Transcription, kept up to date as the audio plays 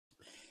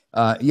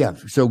Yeah,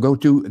 so go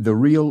to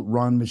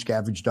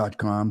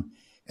therealronmiscavige.com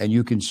and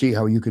you can see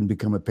how you can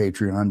become a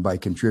Patreon by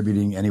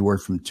contributing anywhere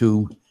from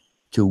 $2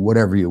 to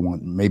whatever you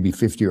want, maybe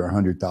 $50 or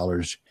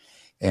 $100.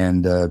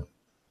 And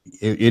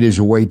it is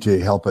a way to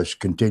help us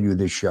continue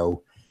this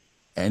show.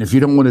 And if you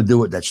don't want to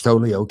do it, that's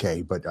totally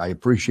okay. But I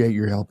appreciate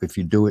your help if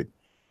you do it.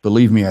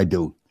 Believe me, I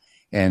do.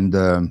 And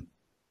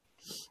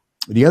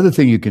the other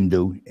thing you can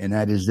do, and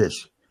that is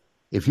this.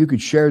 If you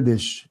could share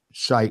this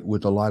site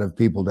with a lot of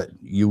people that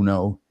you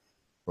know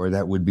or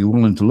that would be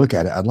willing to look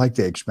at it, I'd like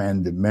to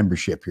expand the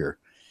membership here.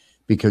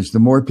 Because the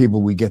more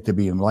people we get to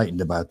be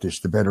enlightened about this,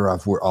 the better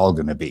off we're all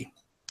going to be.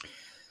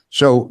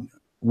 So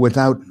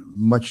without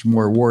much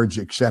more words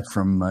except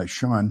from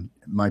Sean,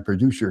 my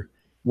producer,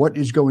 what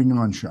is going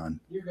on, Sean?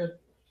 You're good.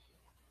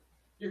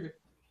 You're good.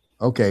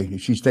 Okay,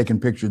 she's taking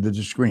pictures of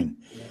the screen.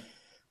 Yeah.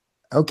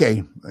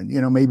 Okay,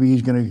 maybe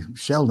he's going to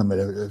sell them at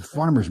a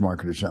farmer's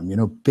market or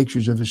something,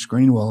 pictures of his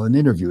screen while an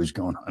interview is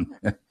going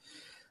on.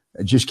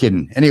 Just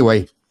kidding.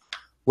 Anyway,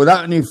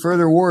 without any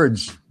further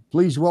words,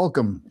 please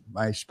welcome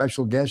my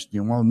special guest.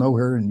 You all know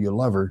her and you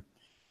love her,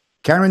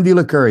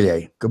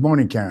 Karendelac. Good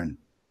morning, Karen.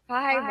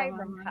 Hi,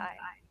 Ron. Hi.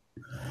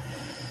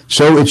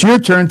 So it's your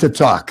turn to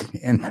talk.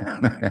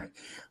 And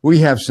we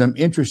have some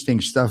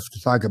interesting stuff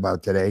to talk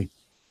about today.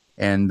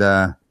 And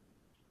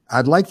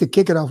I'd like to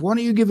kick it off. Why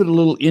don't you give it a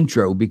little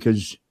intro,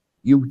 because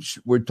you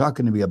were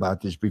talking to me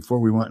about this before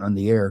we went on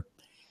the air,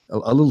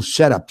 a little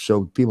setup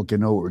so people can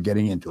know what we're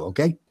getting into,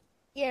 okay?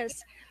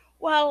 Yes.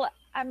 Well,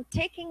 I'm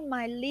taking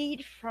my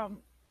lead from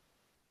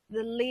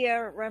the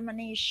Leah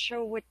Remini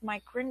show with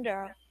Mike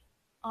Rinder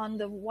on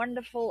the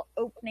wonderful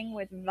opening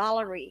with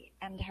Valerie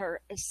and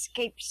her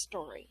escape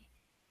story.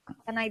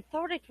 And I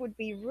thought it would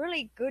be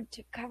really good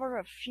to cover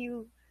a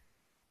few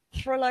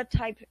thriller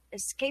type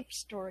escape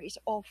stories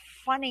or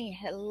funny,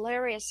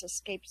 hilarious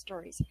escape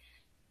stories.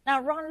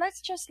 Now, Ron, let's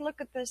just look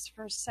at this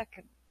for a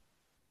second.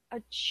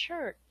 A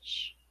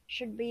church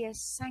should be a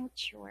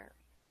sanctuary,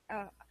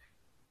 a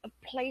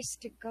place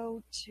to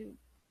go to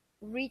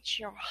reach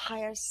your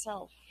higher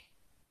self,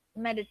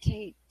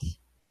 meditate,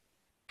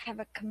 have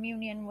a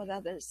communion with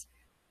others.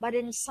 But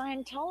in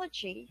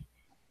Scientology,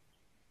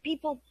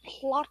 people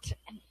plot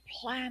and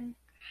plan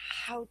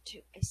how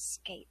to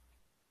escape.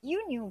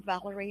 You knew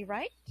Valerie,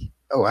 right?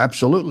 Oh,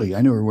 absolutely.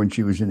 I knew her when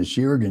she was in the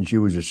Searig and she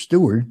was a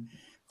steward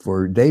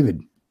for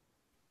David.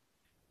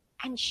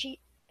 And she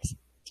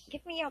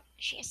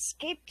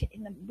escaped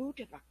in the boot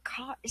of a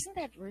car. Isn't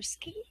that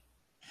risky?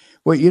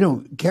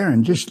 Well,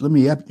 Karen, just let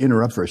me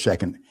interrupt for a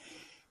second.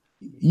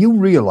 You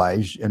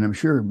realize, and I'm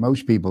sure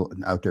most people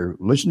out there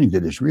listening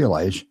to this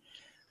realize,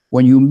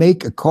 when you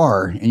make a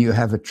car and you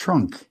have a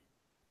trunk,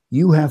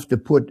 you have to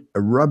put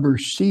a rubber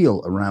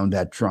seal around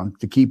that trunk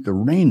to keep the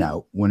rain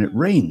out when it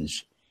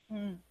rains.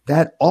 Mm.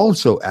 That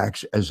also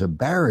acts as a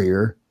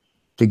barrier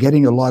to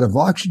getting a lot of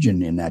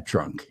oxygen in that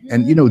trunk.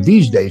 And,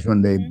 these days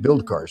when they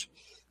build cars,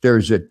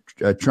 there's a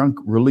trunk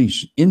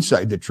release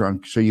inside the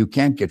trunk so you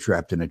can't get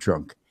trapped in a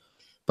trunk.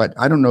 But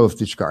I don't know if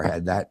this car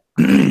had that.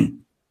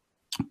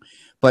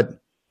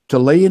 But to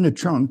lay in a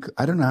trunk,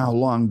 I don't know how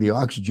long the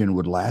oxygen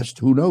would last.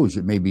 Who knows?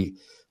 It may be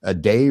a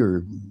day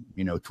or,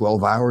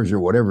 12 hours or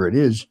whatever it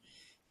is.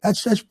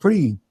 That's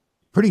pretty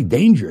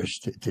dangerous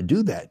to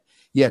do that.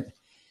 Yet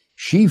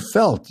she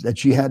felt that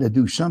she had to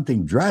do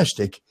something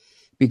drastic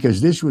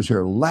because this was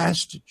her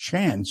last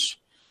chance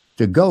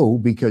to go,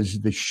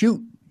 because the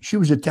shoot, she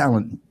was a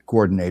talent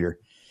coordinator.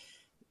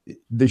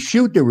 The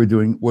shoot they were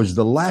doing was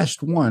the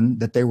last one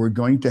that they were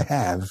going to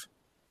have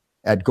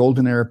at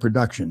Golden Era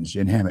Productions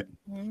in Hemet.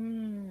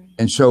 Mm.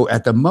 And so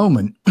at the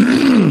moment,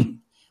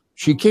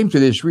 she came to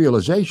this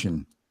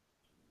realization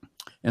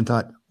and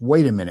thought,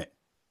 wait a minute,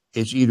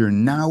 it's either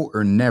now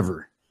or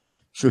never.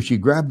 So she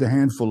grabbed a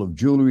handful of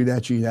jewelry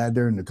that she had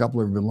there and a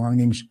couple of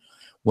belongings,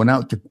 went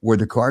out to where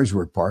the cars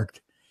were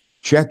parked,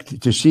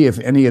 checked to see if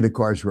any of the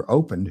cars were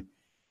opened.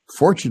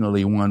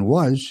 Fortunately, one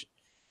was.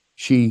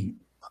 She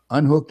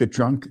unhooked the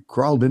trunk,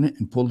 crawled in it,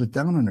 and pulled it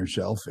down on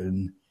herself.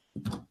 And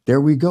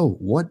there we go.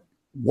 What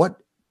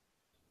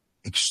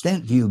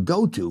extent do you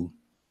go to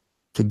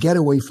get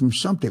away from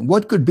something?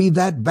 What could be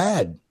that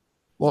bad?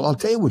 Well, I'll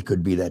tell you what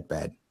could be that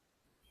bad.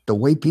 The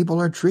way people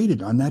are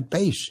treated on that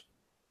base.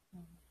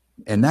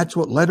 And that's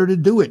what led her to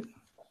do it.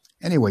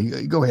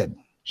 Anyway, go ahead.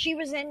 She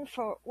was in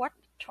for,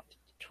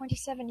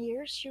 27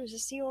 years? She was a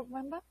SEAL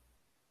member?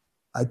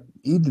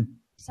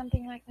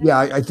 Something like that? Yeah,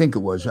 I think it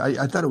was.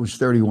 I thought it was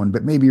 31,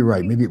 but maybe you're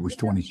right. Maybe it was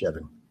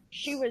 27.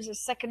 She was a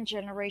second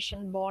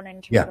generation born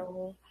into it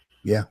all.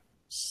 Yeah.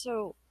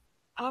 So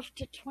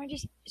after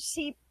 20,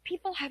 see,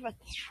 people have a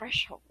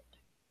threshold.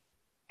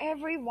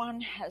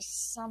 Everyone has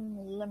some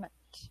limit.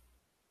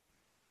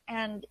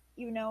 And,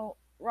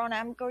 Ron,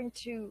 I'm going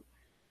to,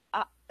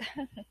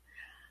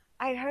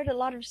 I heard a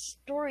lot of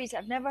stories.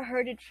 I've never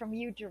heard it from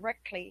you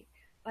directly,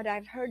 but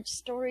I've heard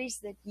stories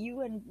that you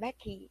and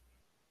Becky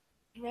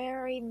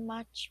very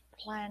much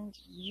planned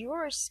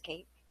your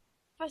escape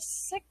for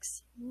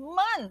 6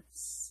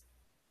 months.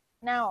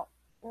 Now,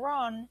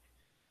 Ron,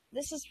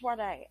 this is what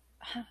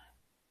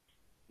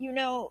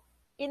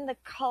in the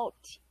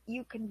cult,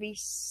 you can be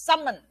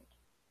summoned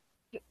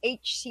to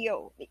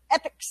HCO, the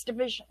ethics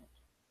division,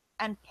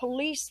 and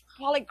police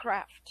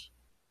polygraph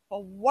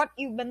for what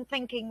you've been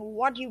thinking,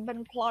 what you've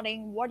been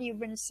plotting, what you've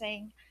been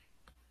saying.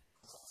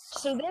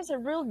 So there's a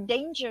real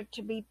danger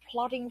to be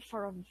plotting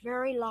for a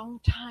very long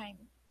time.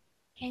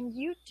 Can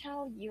you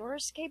tell your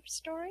escape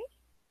story?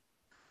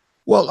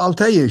 Well, I'll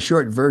tell you a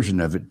short version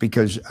of it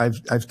because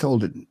I've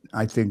told it,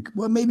 I think,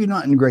 well, maybe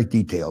not in great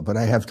detail, but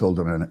I have told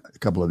it on a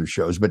couple other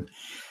shows. But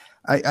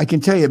I can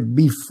tell you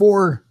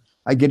before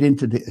I get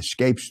into the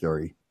escape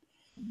story,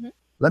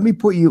 let me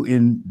put you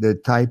in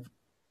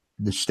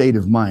the state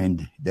of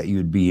mind that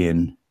you'd be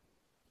in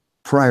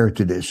prior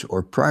to this,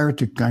 or prior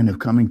to kind of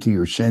coming to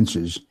your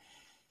senses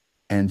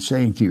and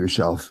saying to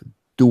yourself,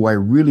 do I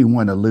really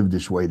want to live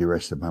this way the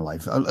rest of my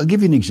life? I'll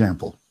give you an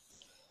example.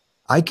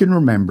 I can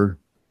remember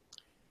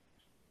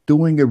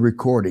doing a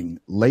recording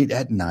late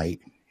at night,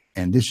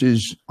 and this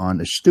is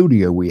on a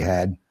studio we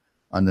had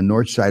on the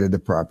north side of the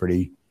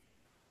property,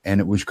 and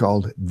it was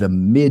called the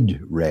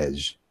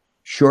Mid-Res,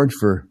 short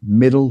for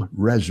Middle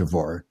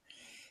Reservoir.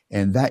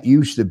 And that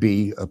used to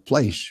be a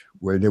place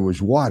where there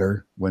was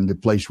water when the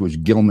place was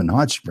Gilman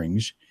Hot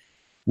Springs,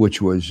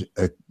 which was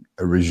a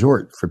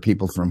resort for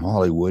people from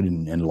Hollywood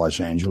and Los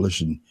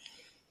Angeles. And,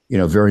 you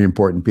know, very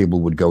important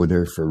people would go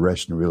there for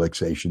rest and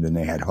relaxation, and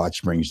they had hot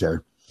springs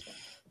there.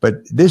 But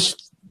this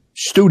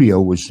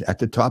studio was at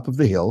the top of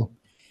the hill,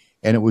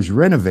 and it was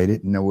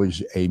renovated, and there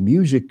was a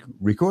music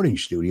recording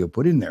studio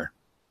put in there.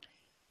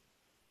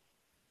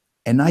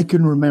 And I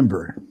can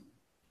remember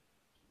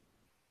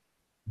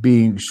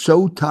being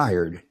so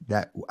tired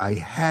that I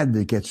had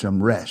to get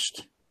some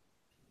rest.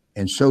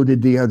 And so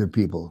did the other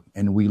people.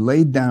 And we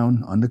laid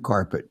down on the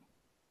carpet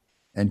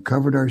and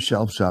covered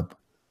ourselves up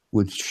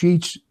with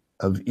sheets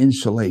of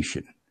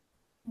insulation.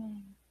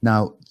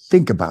 Now,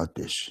 think about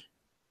this.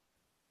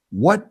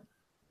 What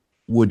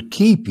would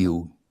keep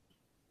you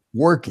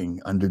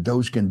working under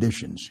those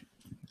conditions?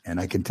 And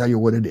I can tell you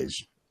what it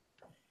is.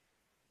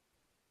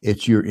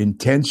 It's your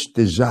intense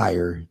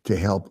desire to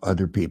help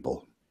other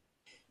people.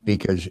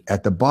 Because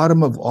at the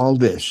bottom of all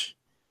this,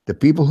 the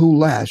people who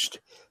last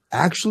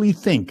actually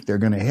think they're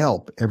going to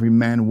help every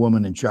man,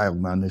 woman, and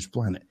child on this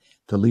planet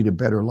to lead a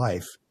better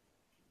life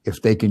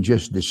if they can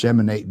just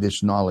disseminate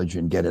this knowledge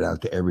and get it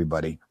out to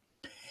everybody.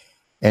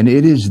 And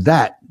it is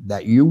that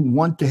you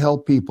want to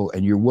help people,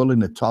 and you're willing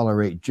to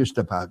tolerate just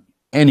about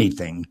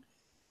anything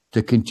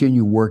to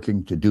continue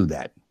working to do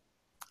that.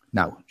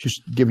 Now,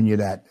 just giving you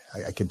that,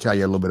 I can tell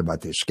you a little bit about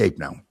the escape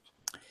now.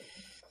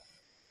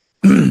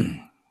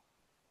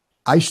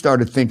 I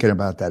started thinking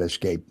about that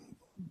escape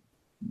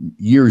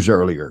years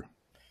earlier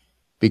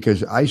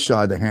because I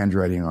saw the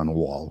handwriting on the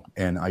wall,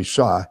 and I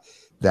saw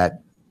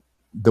that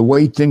the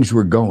way things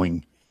were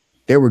going,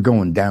 they were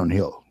going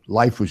downhill.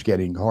 Life was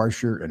getting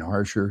harsher and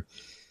harsher.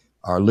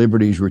 Our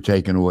liberties were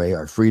taken away.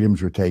 Our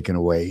freedoms were taken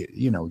away.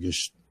 You know,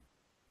 just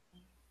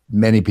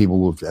many people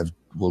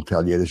will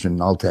tell you this,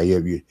 and I'll tell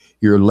you,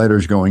 your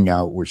letters going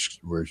out were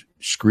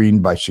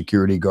screened by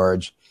security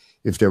guards.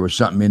 If there was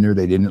something in there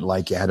they didn't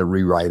like, you had to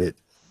rewrite it.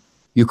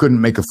 You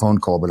couldn't make a phone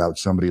call without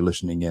somebody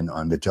listening in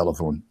on the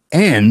telephone.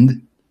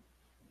 And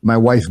my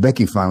wife,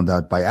 Becky, found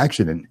out by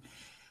accident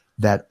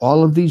that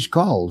all of these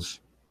calls,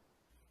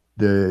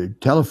 the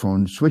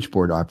telephone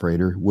switchboard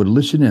operator would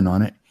listen in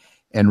on it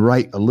and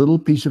write a little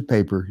piece of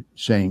paper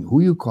saying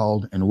who you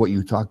called and what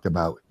you talked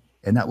about,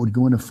 and that would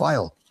go in a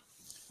file.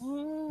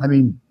 I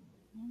mean,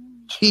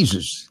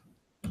 Jesus.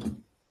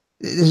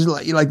 This is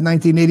like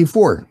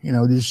 1984, you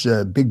know, this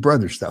Big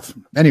Brother stuff.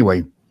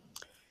 Anyway,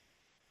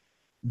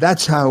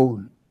 that's how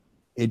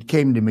it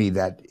came to me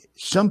that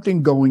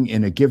something going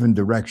in a given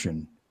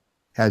direction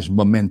has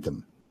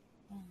momentum.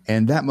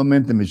 And that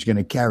momentum is going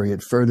to carry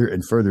it further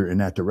and further in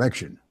that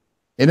direction.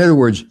 In other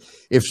words,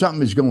 if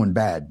something is going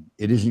bad,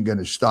 it isn't going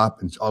to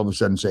stop and all of a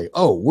sudden say,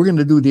 oh, we're going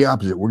to do the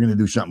opposite. We're going to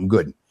do something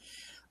good.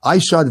 I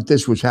saw that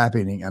this was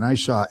happening, and I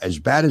saw as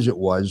bad as it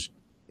was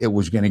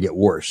going to get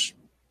worse.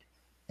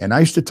 And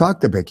I used to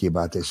talk to Becky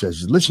about this. I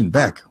said, listen,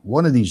 Beck,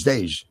 one of these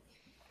days,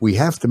 we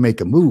have to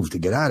make a move to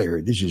get out of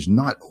here. This is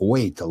not a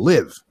way to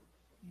live.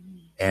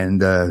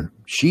 And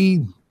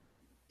she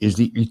is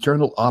the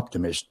eternal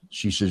optimist.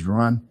 She says,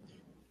 Ron,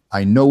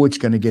 I know it's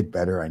going to get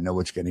better. I know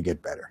it's going to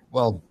get better.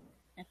 Well,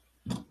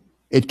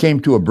 it came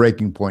to a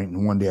breaking point,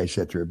 and one day I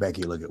said to her,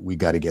 Becky, look, we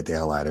got to get the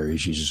hell out of here.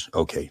 She says,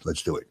 okay,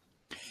 let's do it.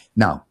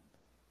 Now,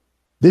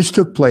 this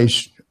took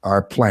place,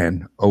 our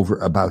plan, over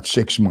about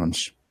 6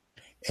 months.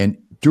 And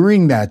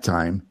during that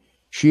time,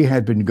 she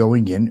had been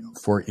going in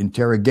for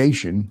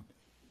interrogation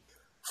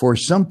for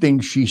something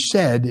she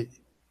said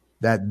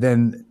that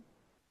then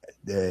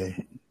the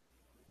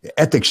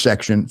ethics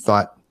section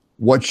thought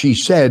what she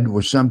said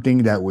was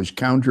something that was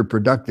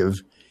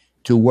counterproductive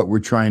to what we're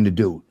trying to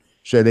do.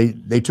 So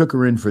they took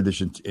her in for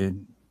this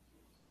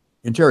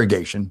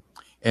interrogation,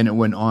 and it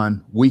went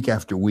on week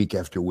after week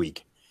after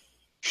week.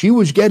 She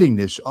was getting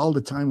this all the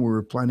time we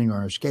were planning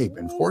our escape.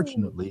 And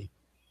fortunately,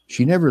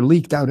 she never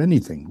leaked out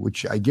anything,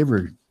 which I give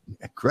her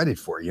credit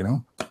for, you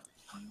know.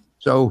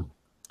 So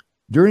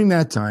during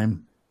that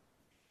time,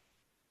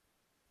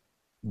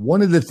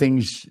 One of the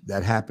things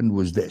that happened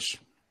was this.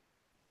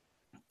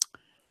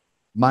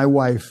 My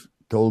wife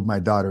told my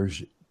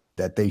daughters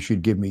that they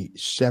should give me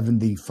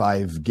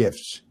 75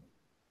 gifts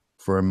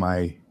for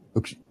my,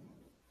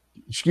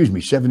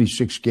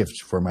 76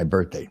 gifts for my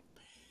birthday.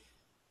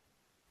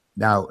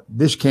 Now,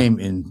 this came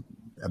in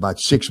about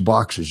 6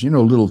 boxes,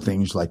 little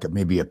things like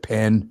maybe a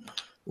pen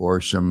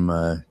or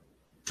some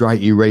dry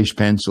erase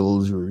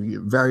pencils or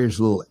various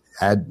little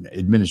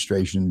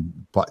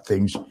administration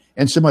things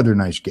and some other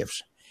nice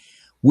gifts.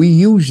 We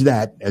use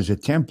that as a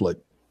template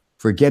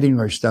for getting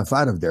our stuff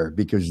out of there,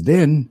 because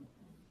then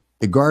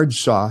the guards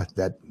saw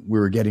that we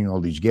were getting all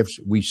these gifts.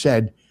 We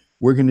said,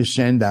 we're going to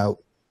send out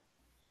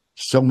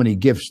so many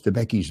gifts to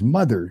Becky's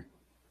mother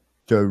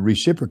to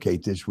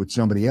reciprocate this with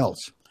somebody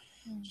else.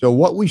 So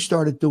what we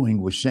started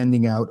doing was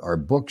sending out our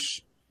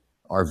books,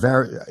 our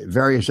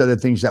various other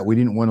things that we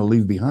didn't want to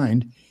leave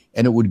behind,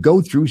 and it would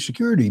go through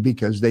security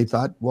because they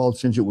thought, well,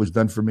 since it was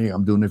done for me,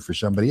 I'm doing it for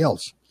somebody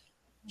else.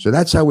 So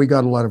that's how we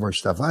got a lot of our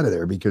stuff out of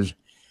there, because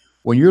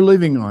when you're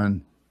living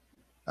on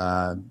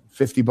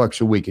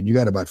 $50 a week and you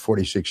got about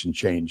 46 and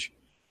change,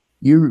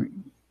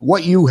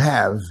 what you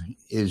have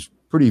is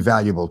pretty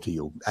valuable to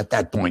you at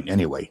that point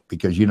anyway,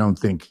 because you don't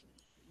think,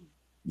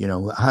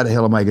 how the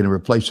hell am I going to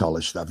replace all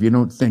this stuff? You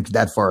don't think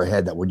that far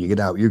ahead that when you get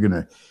out, you're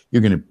going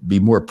to be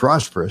more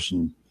prosperous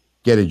and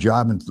get a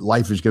job, and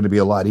life is going to be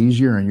a lot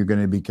easier, and you're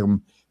going to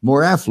become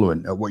more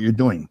affluent at what you're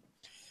doing.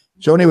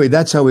 So anyway,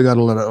 that's how we got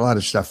a lot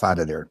of stuff out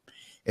of there.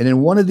 And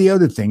then one of the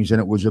other things, and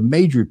it was a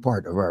major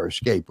part of our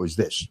escape, was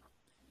this.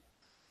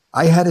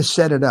 I had to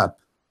set it up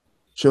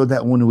so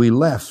that when we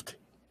left,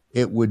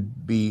 it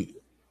would be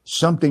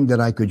something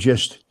that I could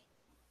just,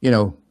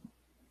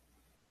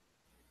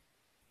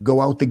 go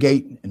out the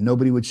gate and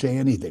nobody would say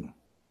anything.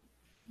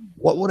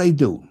 What would I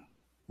do?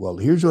 Well,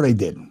 here's what I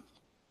did.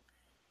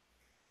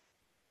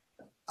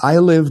 I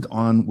lived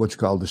on what's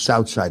called the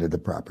south side of the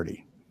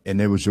property, and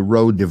there was a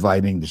road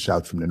dividing the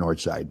south from the north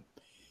side.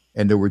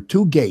 And there were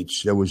 2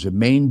 gates. There was a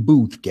main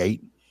booth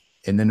gate,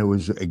 and then there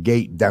was a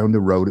gate down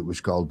the road. It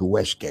was called the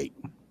west gate.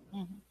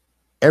 Mm-hmm.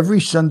 Every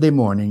Sunday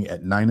morning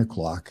at 9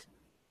 o'clock,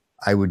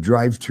 I would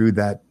drive through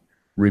that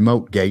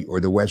remote gate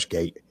or the west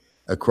gate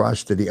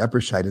across to the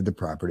upper side of the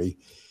property,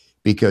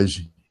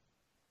 because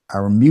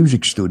our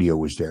music studio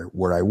was there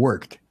where I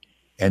worked.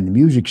 And the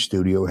music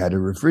studio had a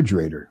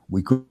refrigerator.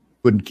 We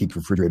couldn't keep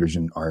refrigerators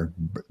in our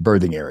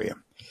berthing area.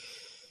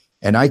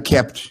 And I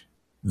kept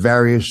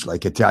various,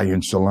 like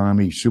Italian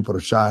salami,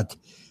 supersat,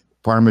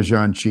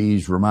 Parmesan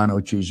cheese, Romano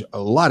cheese, a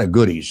lot of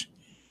goodies.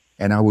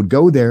 And I would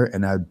go there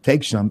and I'd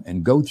take some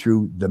and go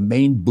through the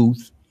main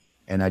booth,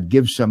 and I'd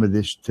give some of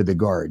this to the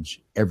guards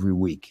every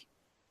week.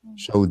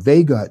 So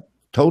they got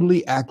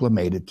totally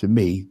acclimated to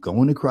me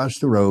going across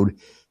the road,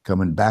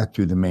 coming back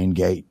through the main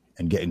gate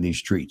and getting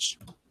these treats.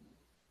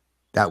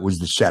 That was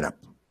the setup.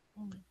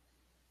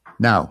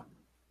 Now,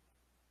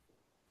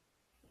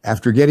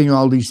 after getting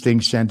all these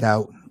things sent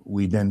out,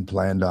 we then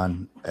planned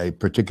on a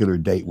particular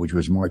date, which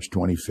was March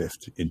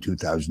 25th in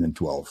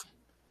 2012.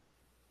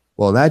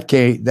 Well, that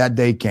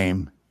day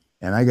came,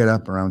 and I got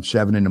up around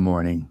 7 in the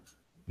morning.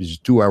 This is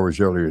 2 hours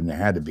earlier than I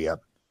had to be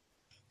up.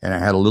 And I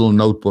had a little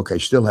notebook. I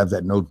still have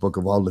that notebook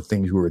of all the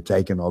things we were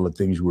taking, all the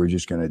things we were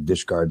just going to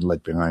discard and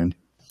let behind.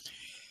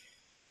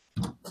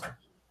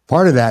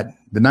 Part of that,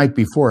 the night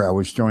before, I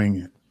was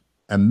throwing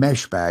a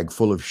mesh bag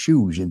full of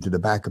shoes into the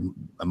back of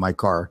my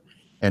car,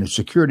 and a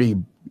security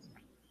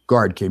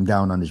guard came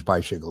down on his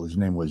bicycle. His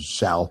name was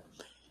Sal,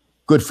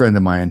 good friend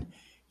of mine.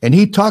 And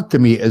he talked to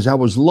me as I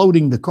was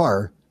loading the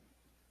car,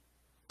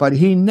 but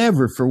he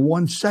never for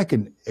 1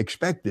 second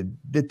expected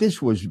that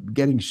this was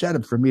getting set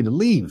up for me to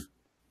leave.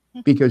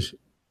 Because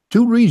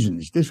 2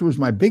 reasons. This was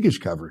my biggest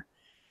cover.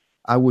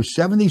 I was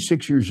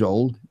 76 years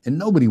old, and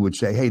nobody would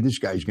say, hey, this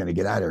guy's going to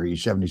get out of here.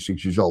 He's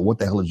 76 years old. What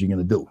the hell is he going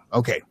to do?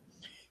 Okay.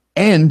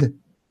 And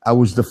I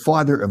was the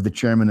father of the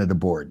chairman of the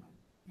board.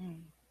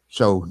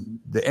 So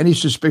any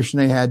suspicion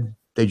they had,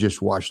 they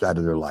just washed out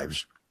of their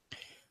lives.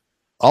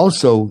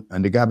 Also,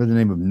 and the guy by the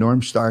name of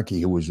Norm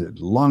Starkey, who was a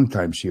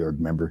longtime Sea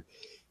Org member,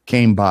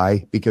 came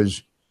by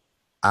because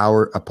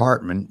our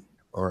apartment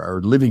or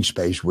our living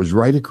space was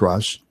right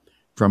across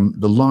from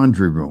the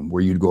laundry room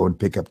where you'd go and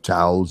pick up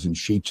towels and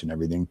sheets and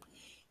everything.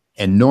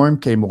 And Norm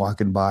came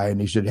walking by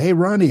and he said, hey,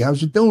 Ronnie,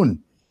 how's it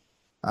doing?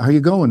 How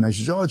you going? I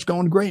said, oh, it's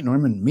going great,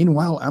 Norm. And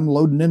meanwhile, I'm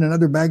loading in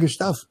another bag of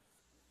stuff.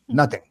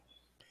 Nothing.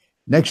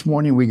 Next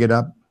morning we get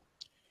up,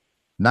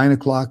 9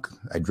 o'clock.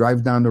 I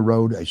drive down the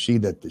road. I see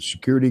that the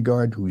security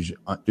guard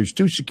there's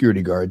 2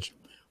 security guards.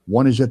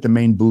 One is at the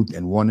main booth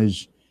and one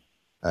is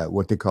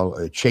what they call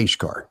a chase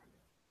car.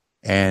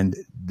 And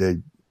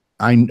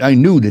I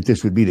knew that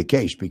this would be the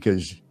case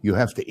because you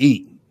have to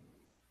eat.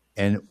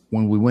 And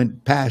when we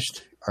went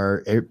past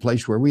our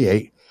place where we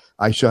ate,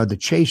 I saw the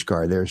chase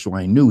car there. So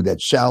I knew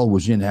that Sal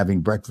was in having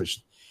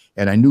breakfast.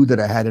 And I knew that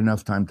I had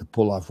enough time to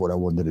pull off what I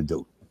wanted to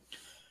do.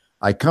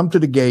 I come to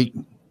the gate,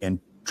 and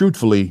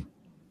truthfully,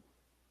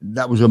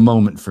 that was a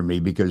moment for me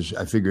because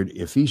I figured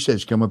if he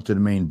says come up to the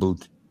main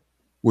booth,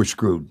 we're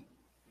screwed.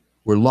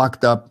 We're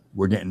locked up.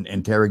 We're getting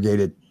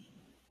interrogated.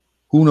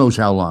 who knows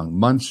how long,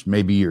 months,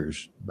 maybe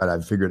years, but I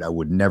figured I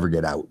would never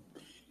get out.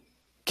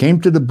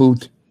 Came to the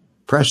booth,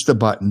 pressed the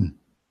button,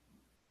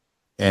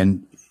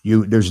 and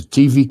there's a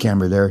TV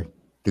camera there.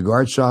 The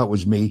guard saw it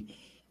was me.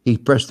 He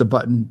pressed the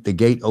button, the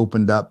gate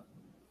opened up.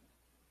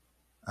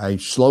 I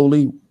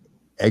slowly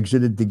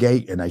exited the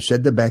gate, and I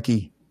said to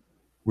Becky,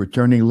 "We're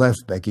turning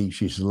left, Becky."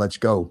 She said, "Let's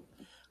go."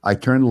 I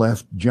turned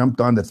left,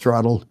 jumped on the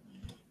throttle,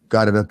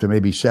 got it up to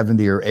maybe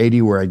 70 or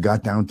 80, where I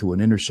got down to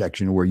an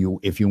intersection where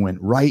if you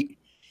went right,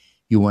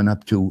 you went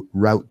up to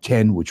Route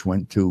 10, which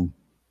went to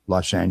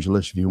Los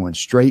Angeles. If you went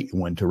straight, you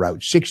went to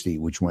Route 60,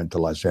 which went to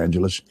Los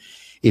Angeles.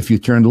 If you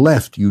turned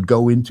left, you'd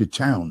go into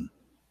town.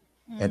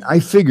 And I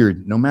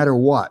figured no matter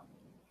what,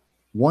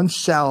 once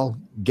Sal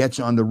gets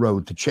on the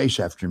road to chase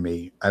after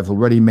me, I've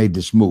already made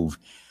this move.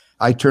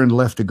 I turned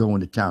left to go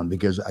into town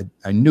because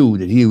I knew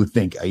that he would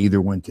think I either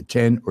went to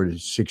 10 or to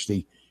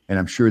 60, and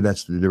I'm sure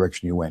that's the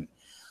direction he went.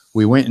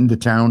 We went into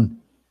town,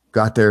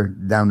 got there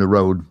down the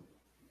road,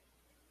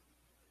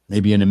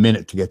 maybe in a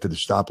minute to get to the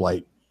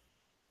stoplight.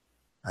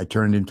 I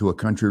turned into a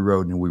country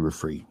road and we were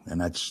free.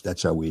 And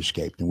that's how we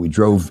escaped. And we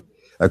drove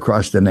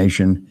across the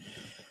nation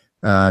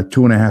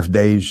 2.5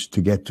 days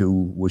to get to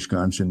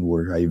Wisconsin,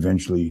 where I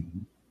eventually,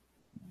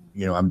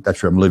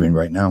 that's where I'm living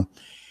right now.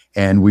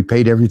 And we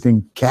paid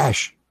everything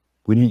cash.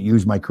 We didn't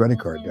use my credit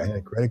card. I had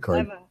a credit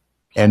card.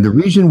 And the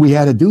reason we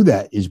had to do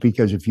that is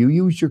because if you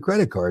use your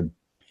credit card,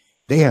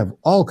 they have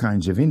all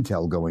kinds of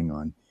intel going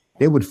on.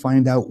 They would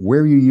find out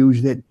where you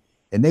used it,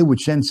 and they would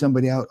send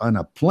somebody out on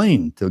a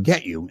plane to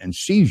get you and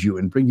seize you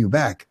and bring you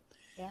back.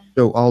 Yeah.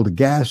 So all the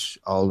gas,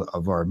 all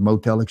of our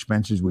motel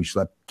expenses, we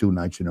slept 2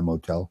 nights in a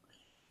motel,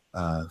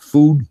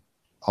 food,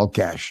 all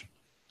cash.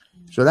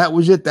 So that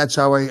was it. That's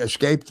how I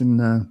escaped. And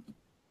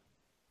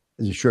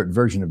there's a short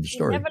version of the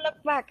story. You never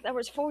looked back. That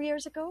was 4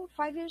 years ago,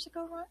 5 years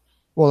ago, right?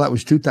 Well, that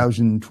was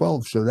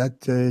 2012. So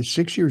that's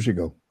 6 years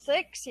ago.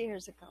 6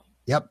 years ago.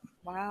 Yep.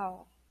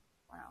 Wow.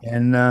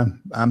 And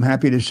I'm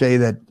happy to say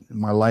that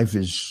my life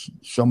is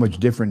so much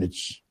different.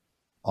 It's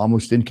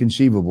almost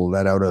inconceivable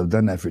that I would have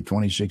done that for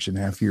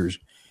 26.5 years.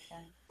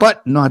 Okay.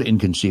 But not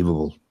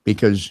inconceivable,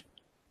 because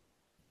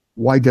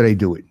why did I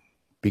do it?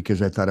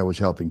 Because I thought I was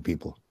helping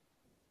people.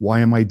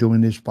 Why am I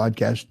doing this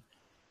podcast?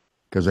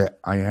 Because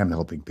I am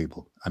helping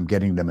people. I'm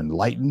getting them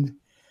enlightened.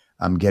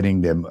 I'm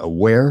getting them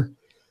aware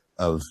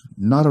of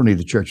not only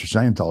the Church of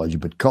Scientology,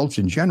 but cults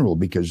in general,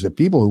 because the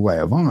people who I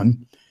have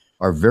on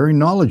are very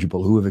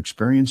knowledgeable, who have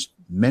experienced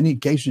many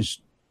cases,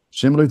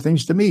 similar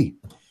things to me.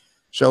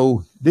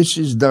 So this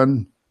is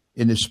done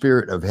in the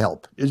spirit of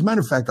help. As a matter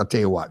of fact, I'll tell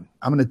you what,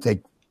 I'm going to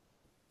take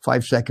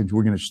 5 seconds.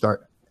 I'm going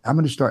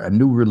to start a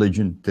new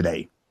religion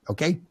today.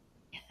 Okay?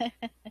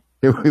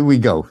 Here we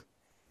go.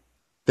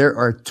 There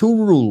are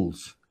 2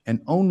 rules,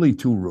 and only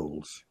 2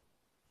 rules.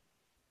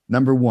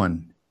 Number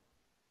 1,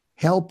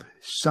 help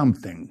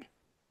something.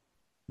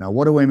 Now,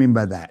 what do I mean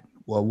by that?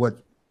 Well,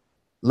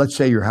 let's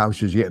say your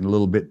house is getting a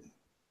little bit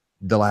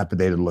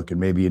dilapidated looking.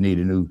 Maybe you need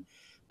a new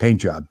paint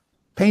job.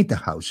 Paint the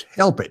house.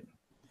 Help it.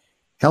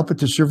 Help it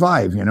to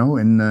survive,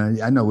 And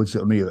I know it's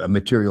only a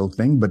material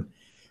thing, but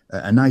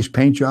a nice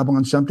paint job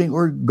on something,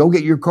 or go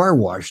get your car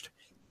washed.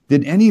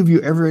 Did any of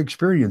you ever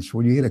experience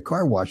when you get a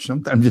car wash,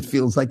 sometimes it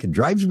feels like it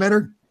drives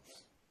better?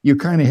 You're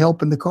kind of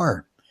helping the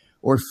car.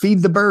 Or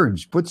feed the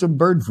birds. Put some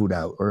bird food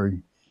out. Or,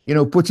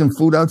 put some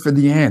food out for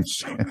the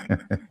ants.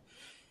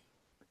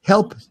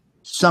 Help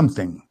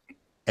something.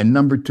 And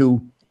number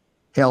 2,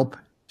 help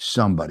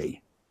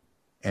somebody.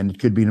 And it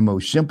could be the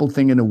most simple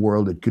thing in the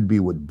world. It could be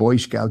what Boy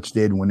Scouts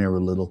did when they were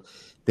little.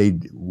 They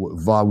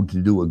vowed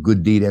to do a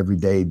good deed every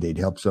day. They'd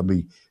help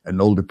somebody, an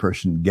older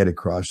person, get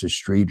across the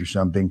street or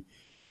something.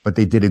 But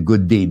they did a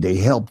good deed. They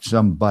helped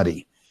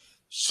somebody.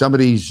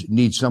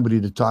 Needs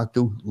somebody to talk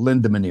to,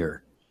 lend them an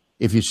ear.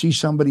 If you see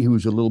somebody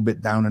who's a little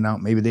bit down and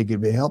out, maybe they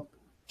could be help,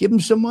 give them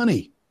some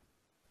money.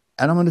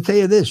 And I'm going to tell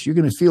you this, you're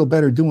going to feel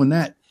better doing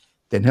that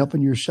than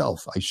helping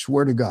yourself. I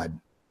swear to God.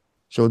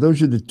 So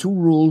those are the 2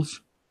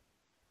 rules.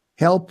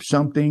 Help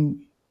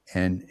something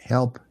and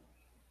help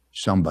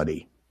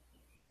somebody.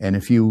 And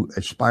if you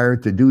aspire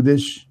to do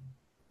this,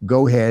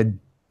 go ahead.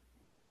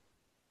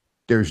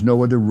 There's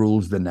no other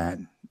rules than that.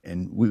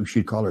 And we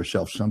should call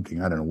ourselves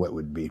something. I don't know what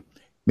would be.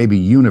 Maybe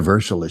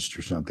universalist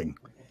or something.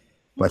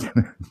 But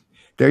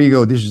there you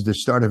go. This is the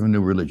start of a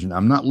new religion.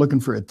 I'm not looking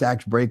for a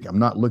tax break. I'm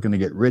not looking to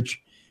get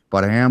rich.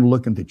 But I am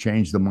looking to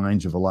change the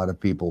minds of a lot of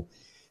people,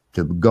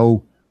 to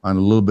go on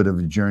a little bit of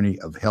a journey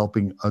of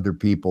helping other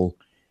people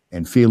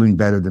and feeling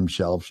better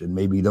themselves. And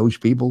maybe those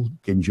people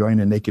can join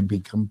and they can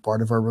become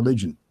part of our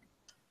religion.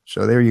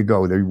 So there you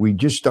go. We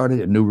just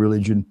started a new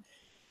religion.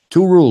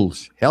 2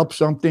 rules. Help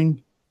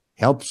something,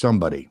 help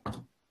somebody.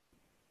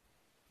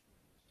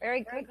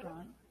 Very good,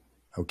 Ron.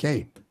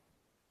 Okay.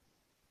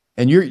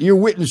 And you're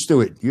witness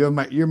to it. You're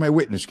my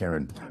witness,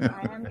 Karen.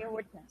 I am your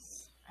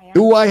witness.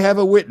 Do I have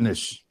a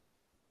witness?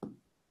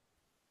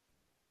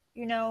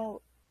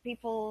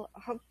 People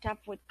hooked up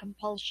with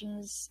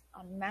compulsions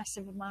on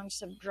massive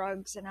amounts of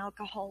drugs and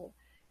alcohol.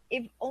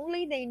 If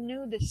only they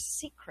knew the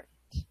secret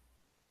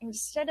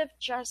instead of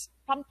just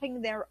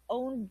pumping their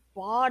own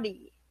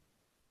body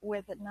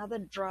with another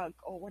drug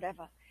or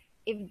whatever,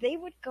 if they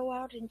would go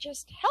out and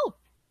just help,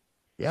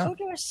 Yeah. go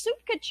to a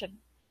soup kitchen,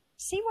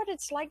 see what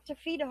it's like to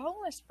feed a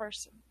homeless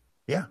person.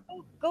 Yeah.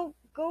 Go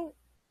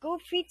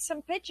feed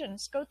some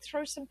pigeons, go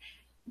throw some,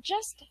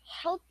 just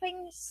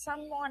helping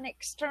someone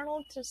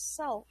external to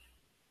self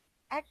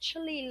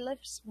actually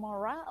lifts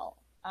morale.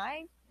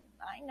 I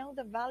know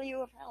the value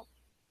of help.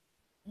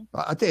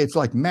 I tell you, it's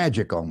like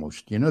magic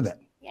almost. You know that?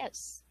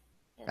 Yes.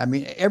 I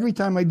mean, every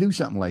time I do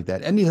something like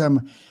that,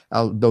 anytime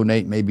I'll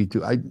donate maybe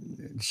to, I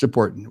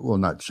support, well,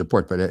 not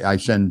support, but I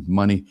send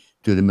money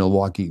to the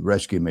Milwaukee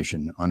Rescue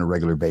Mission on a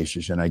regular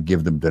basis, and I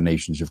give them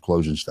donations of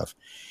clothes and stuff.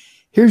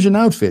 Here's an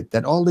outfit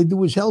that all they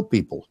do is help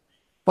people,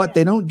 but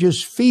they don't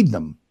just feed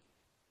them.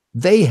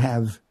 They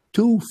have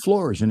 2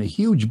 floors in a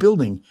huge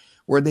building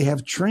where they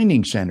have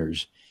training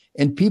centers,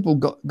 and people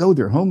go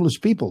there, homeless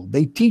people.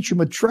 They teach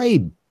them a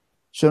trade.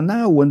 So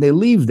now when they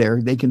leave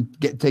there, they can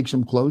take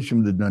some clothes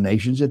from the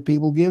donations that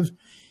people give,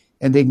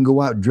 and they can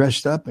go out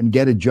dressed up and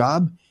get a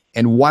job.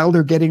 And while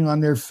they're getting on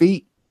their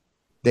feet,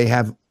 they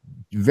have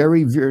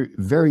very, very,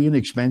 very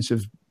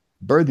inexpensive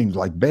berthings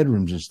like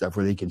bedrooms and stuff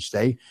where they can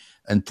stay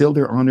until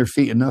they're on their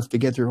feet enough to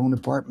get their own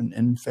apartment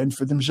and fend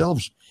for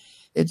themselves.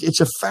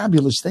 It's a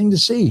fabulous thing to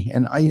see.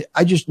 And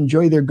I just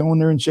enjoy their going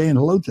there and saying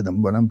hello to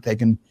them when I'm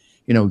taking,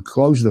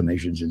 clothes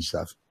donations and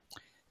stuff.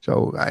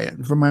 So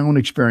from my own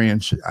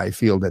experience, I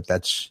feel that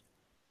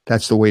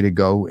that's the way to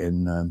go.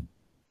 And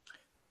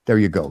there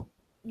you go.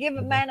 Give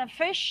a man a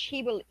fish,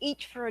 he will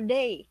eat for a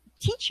day.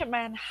 Teach a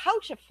man how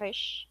to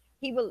fish,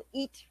 he will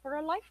eat for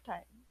a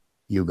lifetime.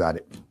 You got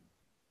it.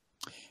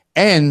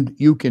 And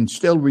you can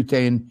still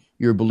retain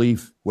your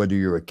belief, whether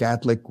you're a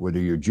Catholic, whether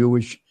you're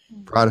Jewish,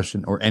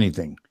 Protestant, or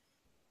anything.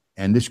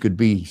 And this could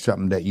be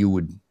something that you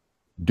would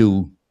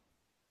do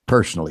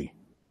personally.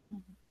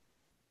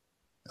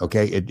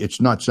 Okay,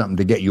 it's not something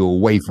to get you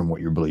away from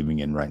what you're believing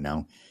in right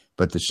now.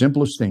 But the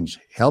simplest things,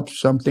 help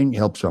something,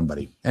 help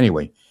somebody.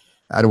 Anyway,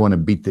 I don't want to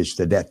beat this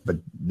to death, but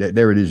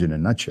there it is in a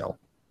nutshell.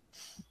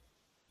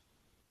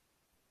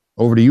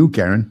 Over to you,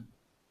 Karen.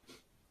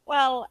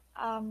 Well,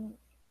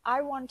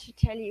 I want to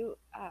tell you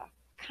a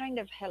kind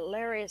of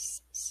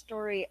hilarious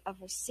story of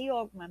a Sea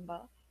Org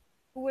member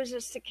who was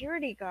a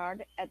security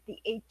guard at the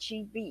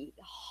HEB, the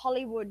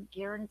Hollywood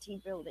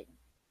Guarantee Building,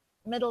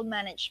 middle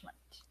management.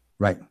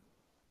 Right.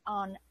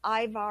 On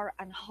Ivar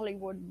and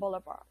Hollywood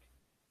Boulevard.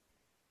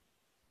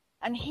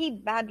 And he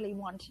badly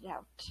wanted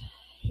out.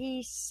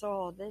 He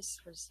saw this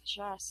was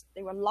just,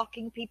 they were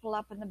locking people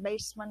up in the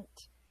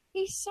basement.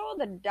 He saw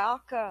the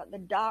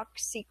dark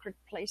secret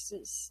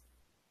places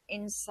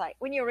inside.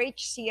 When you're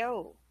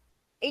HCO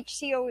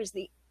is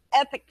the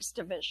ethics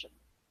division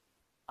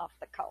of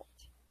the cult.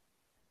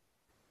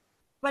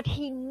 But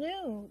he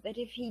knew that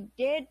if he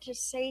dared to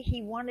say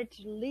he wanted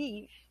to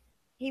leave,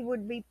 he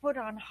would be put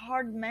on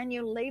hard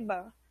manual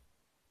labor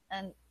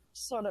and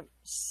sort of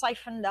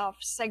siphoned off,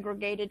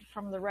 segregated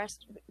from the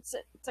rest. It's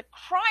a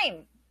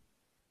crime.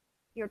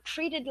 You're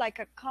treated like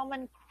a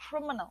common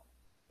criminal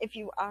if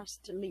you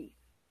ask to leave.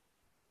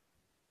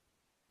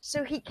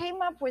 So he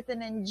came up with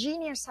an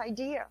ingenious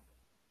idea.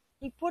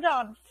 He put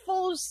on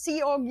full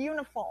Sea Org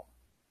uniform.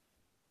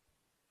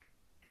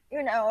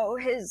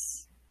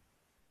 His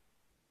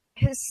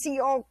Sea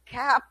Org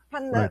cap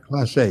and the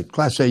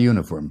Class A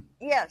uniform.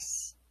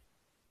 Yes.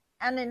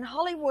 And in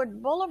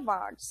Hollywood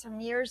Boulevard some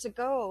years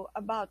ago,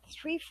 about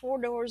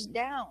 3-4 doors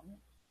down,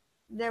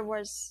 there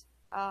was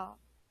a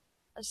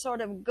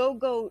sort of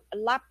go-go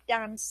lap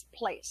dance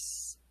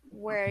place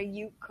where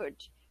you could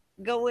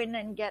go in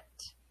and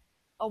get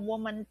a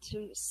woman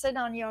to sit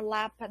on your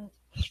lap and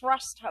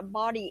thrust her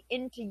body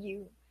into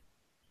you,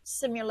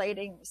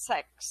 simulating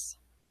sex.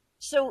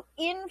 So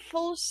in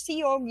full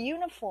Sea Org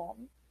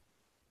uniform,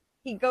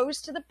 he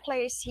goes to the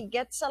place, he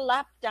gets a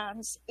lap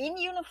dance in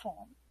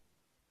uniform,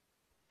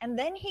 and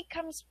then he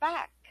comes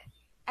back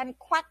and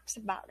quacks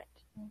about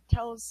it and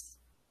tells.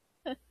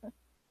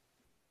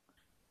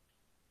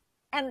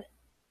 and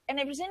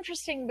it was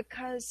interesting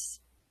because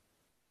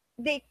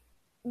they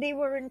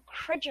were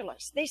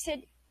incredulous. They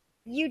said,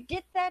 "You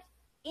did that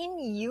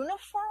in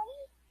uniform?"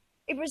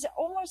 It was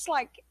almost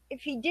like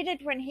if he did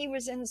it when he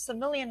was in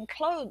civilian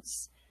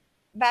clothes,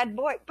 bad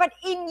boy. But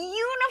in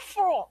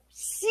uniform,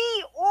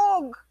 Sea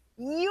Org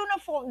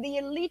uniform, the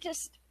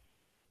elitist,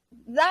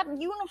 that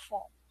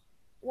uniform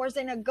was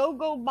in a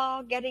go-go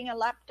bar getting a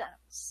lap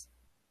dance.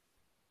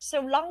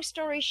 So long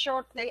story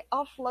short, they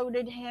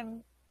offloaded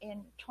him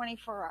in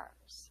 24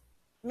 hours.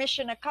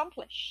 Mission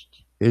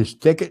accomplished. His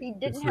ticket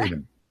to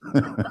freedom.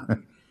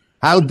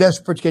 How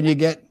desperate can you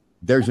get?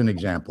 There's an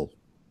example.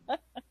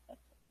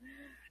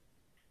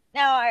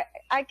 Now,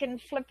 I can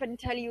flip and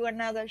tell you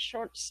another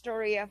short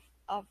story of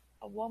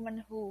a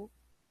woman who,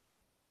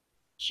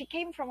 she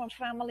came from a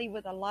family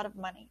with a lot of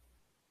money.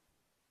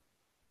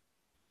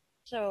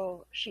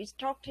 So she's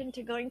talked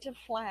into going to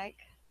Flag,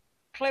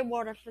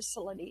 Clearwater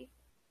facility,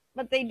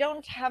 but they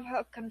don't have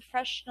her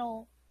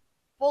confessional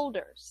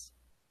folders,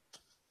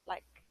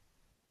 like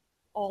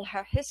all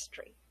her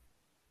history.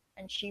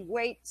 And she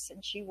waits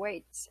and she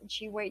waits and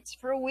she waits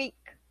for a week.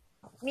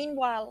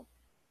 Meanwhile,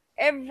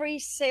 every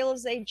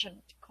sales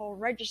agent called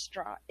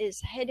registrar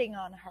is hitting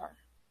on her.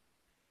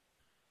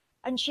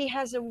 And she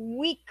has a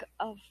week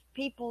of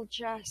people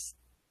just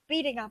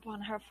beating up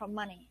on her for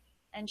money.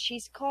 And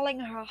she's calling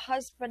her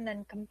husband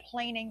and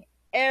complaining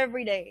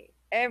every day,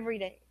 every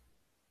day.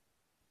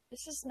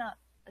 This is not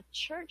a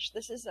church.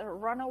 This is a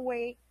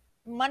runaway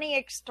money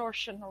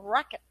extortion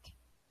racket.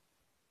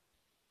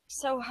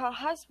 So her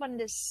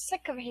husband is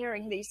sick of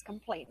hearing these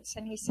complaints.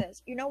 And he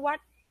says, you know what?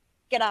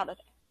 Get out of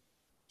there.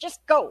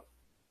 Just go.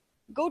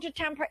 Go to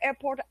Tampa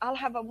Airport. I'll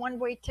have a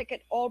one-way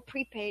ticket, all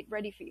prepaid,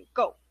 ready for you.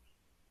 Go.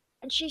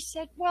 And she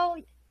said, well,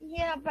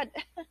 yeah, but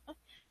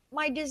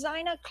my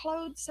designer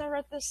clothes are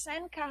at the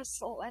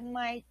sandcastle and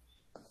my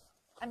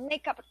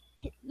makeup.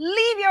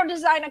 Leave your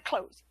designer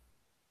clothes.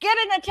 Get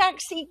in a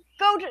taxi.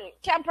 Go to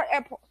Tampa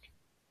Airport.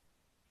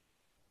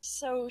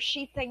 So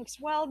she thinks,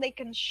 well, they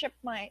can ship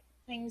my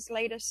things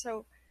later.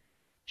 So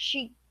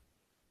she's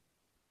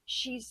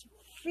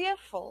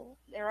fearful.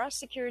 There are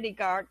security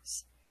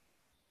guards.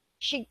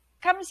 She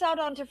comes out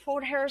onto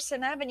Fort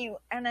Harrison Avenue,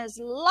 and as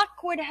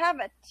luck would have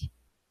it,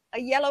 a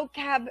yellow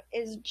cab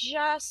is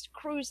just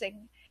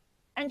cruising,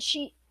 and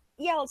she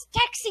yells,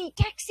 taxi,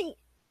 taxi.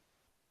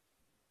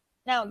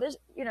 Now, this,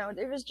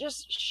 it was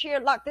just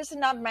sheer luck. This is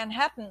not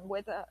Manhattan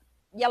with a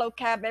yellow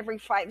cab every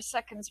 5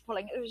 seconds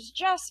pulling. It was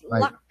just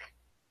luck.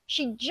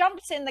 She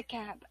jumps in the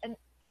cab, and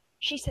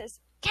she says,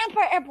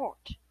 Tampa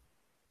Airport.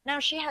 Now,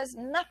 she has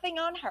nothing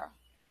on her.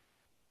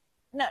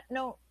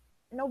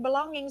 No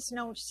belongings,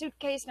 no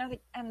suitcase, nothing.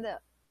 And the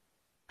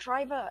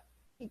driver,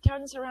 he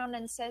turns around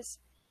and says,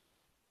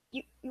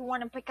 you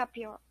want to pick up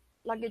your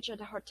luggage at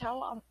the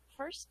hotel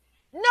first?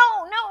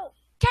 No,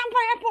 Tampa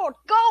Airport,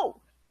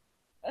 go!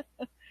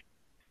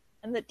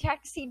 And the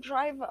taxi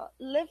driver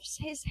lifts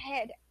his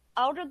head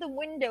out of the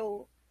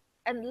window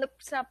and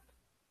looks up,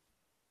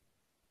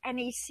 and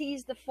he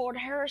sees the Fort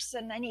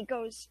Harrison, and he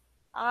goes,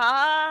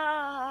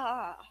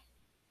 Tampa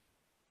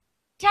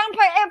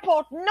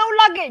Airport, no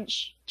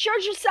luggage,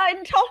 Church of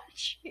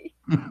Scientology.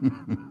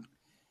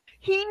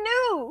 He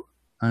knew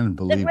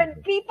that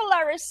when people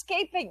are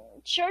escaping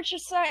Church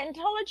of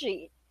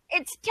Scientology,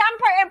 it's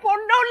Tampa Airport,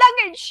 no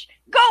luggage,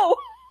 go.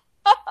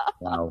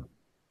 Wow.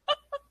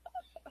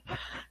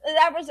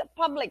 That was a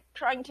public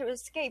trying to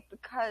escape,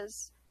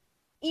 because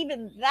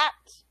even that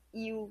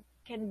you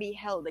can be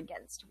held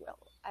against will.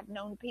 I've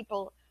known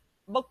people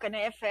book an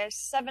airfare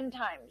 7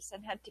 times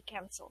and had to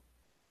cancel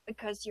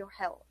because you're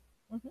held.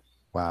 Mm-hmm.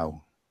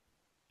 Wow.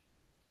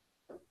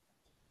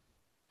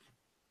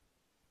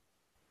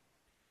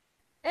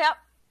 Yeah,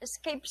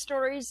 escape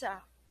stories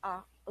are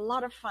a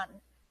lot of fun.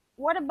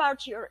 What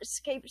about your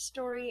escape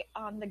story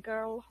on the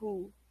girl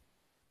who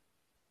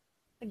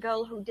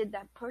did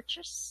that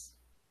purchase?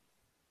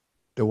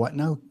 The what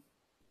now?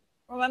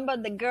 Remember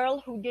the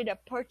girl who did a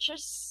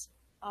purchase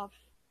of,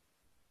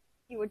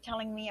 you were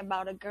telling me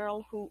about a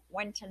girl who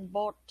went and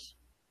bought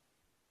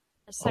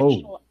a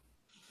sexual...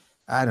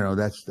 I don't know.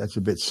 That's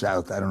a bit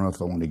south. I don't know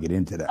if I want to get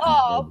into that.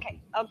 Oh,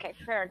 okay,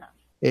 fair enough.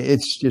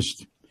 It's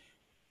just,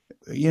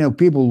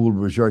 people will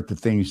resort to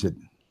things that,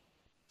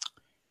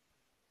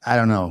 I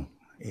don't know.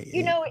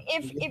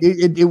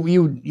 If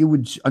you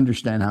would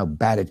understand how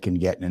bad it can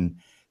get, and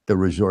the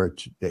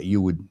resort that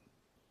you would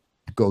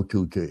go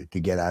to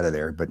get out of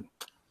there. But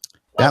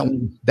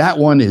that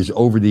one is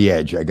over the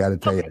edge. I got to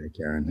tell you,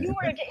 Karen. You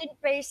were at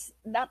Int Base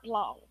that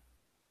long.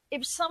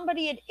 If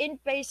somebody at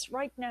Int Base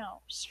right now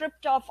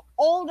stripped off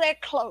all their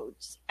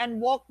clothes and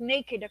walked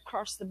naked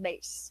across the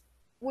base,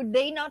 would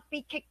they not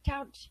be kicked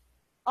out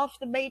off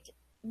the base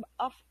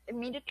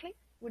immediately?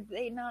 Would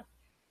they not?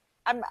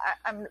 I'm.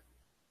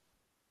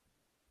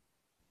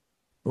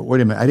 But wait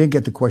a minute. I didn't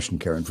get the question,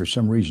 Karen. For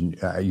some reason,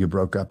 you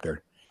broke up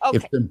there.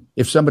 Okay.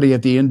 If somebody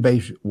at the Int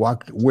Base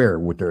walked where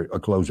with their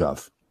clothes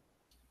off?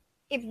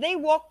 If they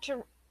walked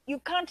to, you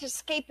can't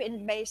escape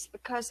Int Base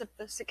because of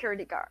the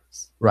security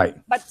guards. Right.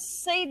 But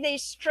say they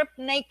stripped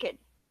naked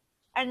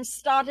and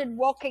started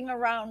walking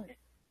around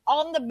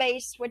on the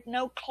base with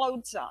no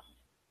clothes on,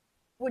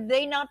 would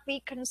they not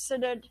be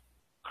considered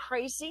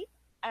crazy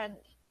and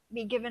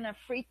be given a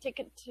free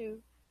ticket to?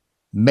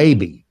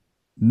 Maybe,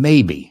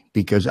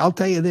 because I'll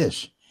tell you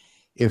this,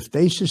 if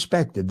they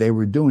suspected they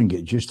were doing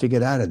it just to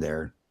get out of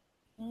there,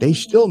 they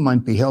still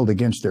might be held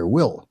against their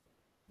will.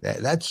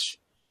 That's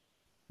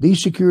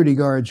these security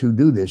guards who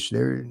do this.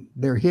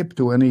 They're hip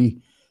to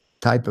any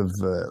type of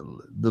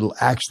little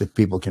acts that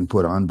people can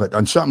put on. But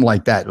on something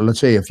like that, let's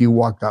say if you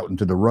walked out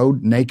into the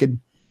road naked,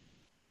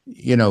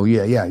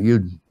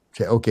 you'd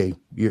say, okay,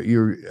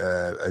 you're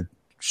a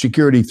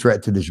security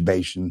threat to this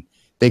base, and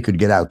they could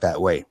get out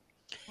that way.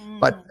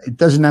 But it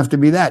doesn't have to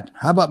be that.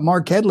 How about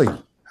Mark Headley?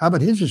 How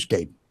about his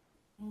escape?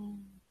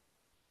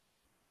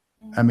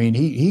 I mean,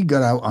 he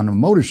got out on a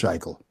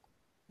motorcycle,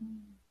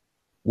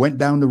 went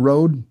down the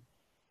road.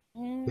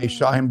 They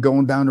saw him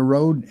going down the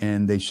road,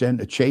 and they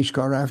sent a chase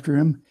car after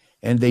him,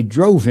 and they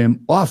drove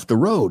him off the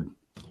road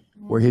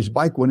where his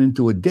bike went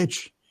into a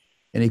ditch,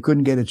 and he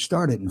couldn't get it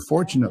started. And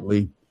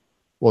fortunately,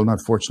 well,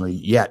 not fortunately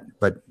yet,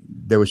 but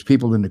there was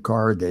people in the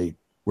car. They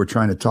were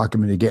trying to talk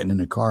him into getting in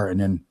the car. And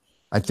then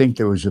I think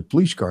there was a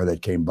police car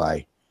that came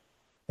by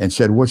and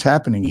said, what's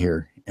happening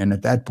here? And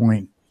at that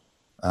point,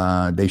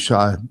 they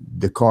saw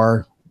the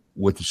car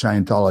with the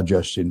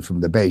Scientologists in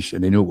from the base,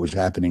 and they knew it was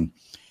happening.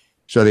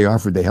 So they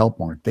offered to help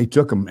more. They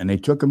took him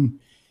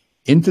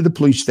into the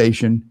police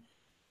station.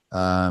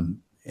 And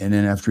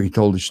then after he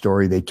told his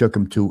story, they took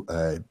him to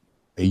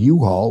a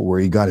U-Haul where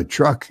he got a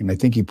truck. And I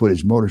think he put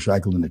his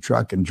motorcycle in the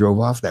truck and drove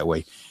off that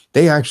way.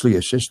 They actually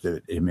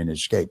assisted him in his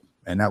escape.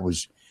 And that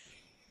was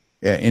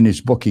in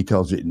his book. He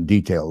tells it in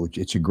detail, which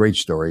it's a great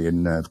story.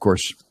 And of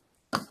course,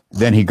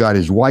 then he got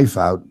his wife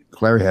out,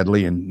 Claire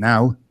Headley, and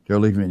now they're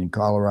living in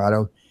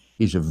Colorado.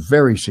 He's a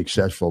very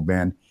successful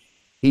man.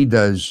 He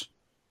does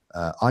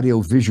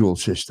audio-visual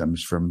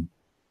systems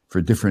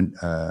for different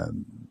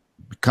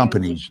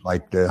companies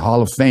like the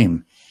Hall of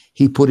Fame.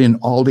 He put in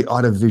all the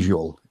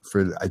audio-visual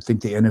for, I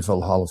think, the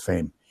NFL Hall of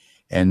Fame.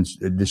 And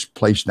this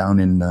place down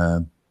in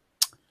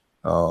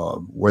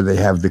where they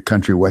have the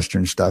country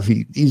western stuff,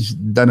 he's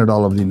done it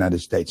all over the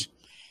United States.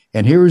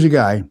 And here was a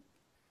guy,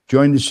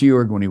 joined the Sea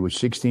Org when he was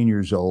 16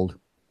 years old,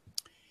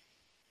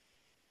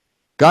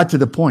 got to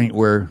the point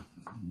where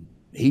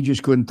he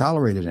just couldn't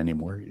tolerate it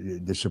anymore.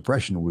 The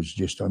suppression was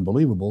just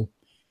unbelievable.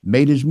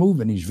 Made his move,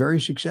 and he's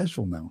very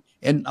successful now.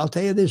 And I'll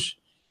tell you this,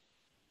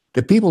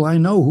 the people I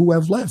know who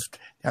have left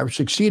are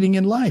succeeding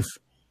in life.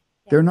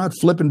 They're not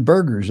flipping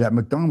burgers at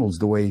McDonald's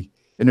the way,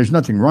 and there's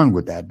nothing wrong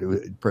with that,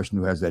 the person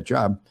who has that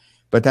job,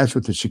 but that's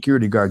what the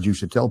security guards used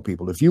to tell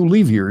people. If you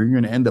leave here, you're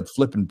going to end up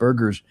flipping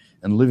burgers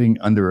and living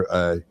under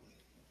a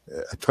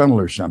tunnel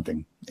or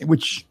something,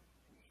 which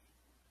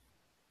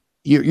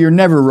you're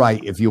never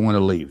right if you want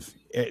to leave.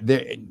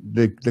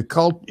 The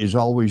cult is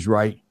always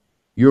right.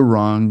 You're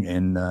wrong.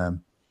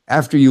 And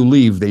after you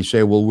leave, they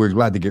say, well, we're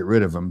glad to get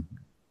rid of him.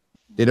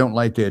 They don't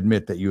like to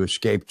admit that you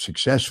escaped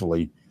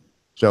successfully.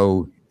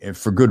 So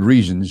for good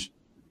reasons.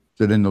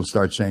 So then they'll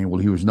start saying,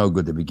 well, he was no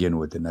good to begin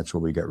with, and that's why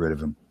we got rid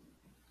of him.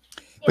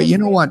 But you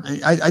know what?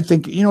 I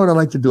think, you know what I'd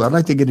like to do? I'd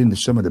like to get into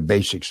some of the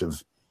basics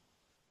of,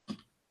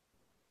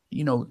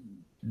 you know,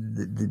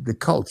 the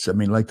cults. I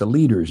mean, like the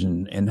leaders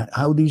and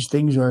how these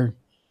things are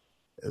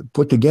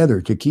put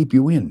together to keep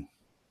you in.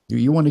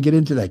 You want to get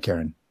into that,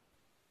 Karen?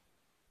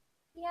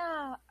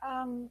 Yeah.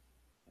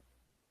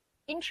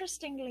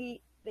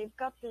 Interestingly, they've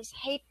got this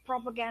hate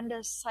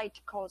propaganda site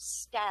called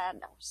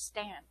Stan.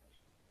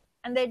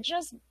 And they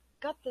just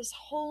got this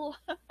whole,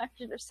 I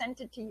should have sent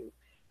it to you.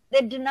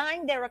 They're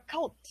denying they're a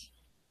cult.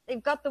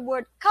 They've got the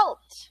word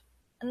cult,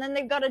 and then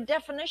they've got a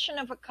definition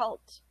of a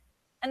cult.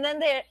 And then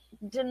they're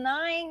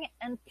denying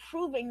and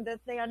proving that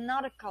they are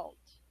not a cult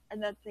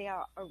and that they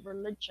are a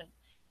religion.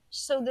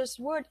 So this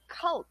word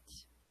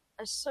cult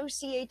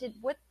associated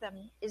with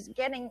them is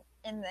getting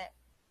in their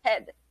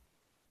head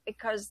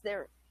because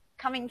they're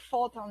coming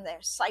forth on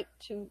their site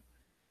to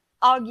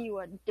argue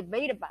and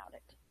debate about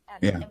it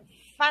and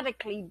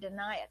emphatically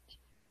deny it.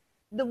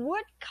 The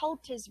word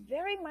cult is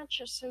very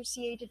much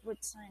associated with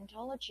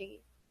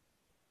Scientology,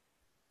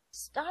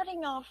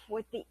 starting off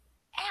with the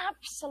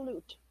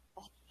absolute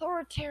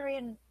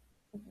authoritarian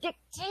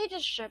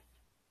dictatorship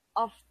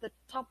of the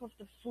top of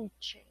the food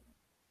chain.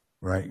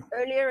 Right.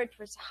 Earlier it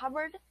was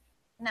Hubbard.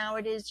 Now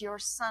it is your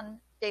son,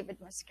 David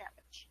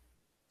Miscavige.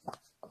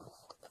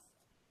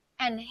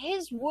 And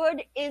his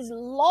word is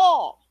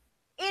law.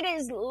 It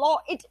is law.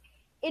 It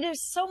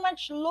is so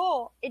much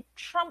law, it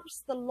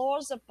trumps the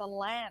laws of the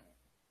land.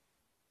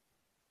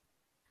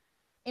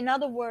 In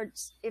other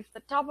words, if the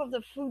top of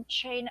the food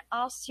chain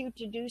asks you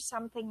to do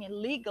something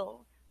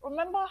illegal,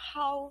 remember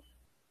how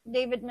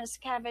David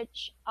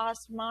Miscavige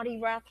asked Marty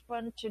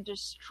Rathbun to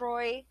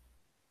destroy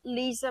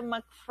Lisa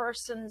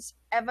McPherson's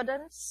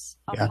evidence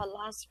of her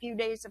last few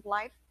days of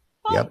life?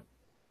 Well,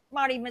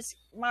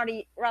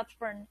 Marty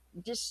Rathbun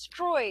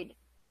destroyed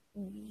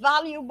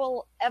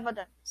valuable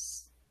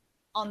evidence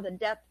on the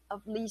death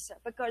of Lisa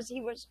because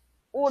he was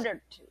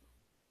ordered to.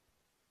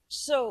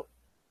 So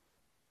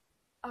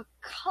a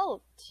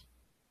cult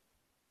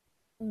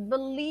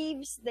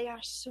believes they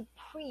are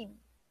supreme,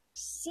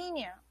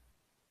 senior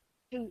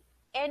to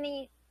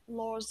any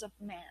laws of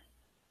man.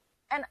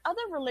 And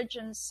other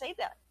religions say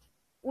that.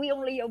 We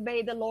only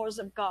obey the laws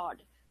of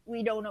God.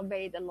 We don't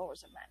obey the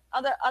laws of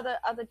man.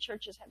 Other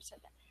churches have said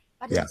that.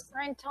 But in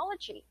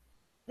Scientology,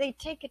 they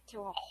take it to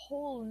a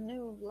whole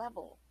new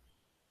level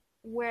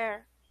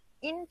where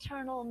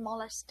internal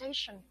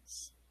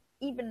molestations,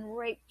 even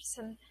rapes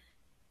and,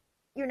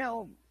 you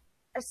know,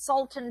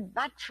 assault and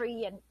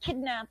battery and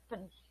kidnap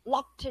and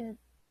locked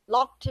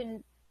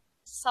in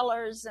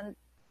cellars and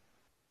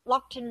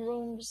locked in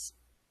rooms,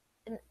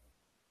 and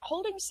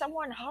holding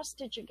someone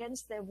hostage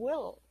against their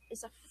will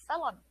is a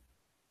felon,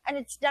 and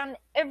it's done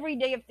every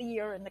day of the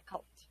year in the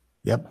cult.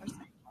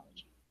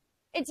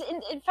 It's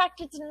in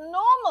fact it's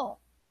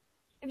normal.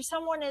 If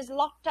someone is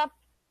locked up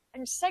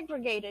and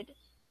segregated,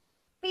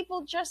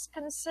 people just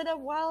consider,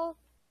 well,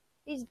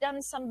 he's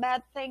done some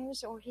bad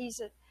things, or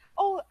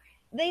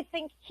they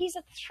think he's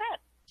a threat.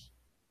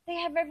 They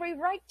have every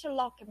right to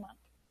lock him up.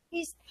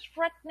 He's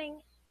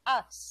threatening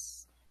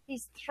us.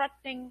 He's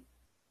threatening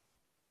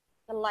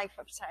the life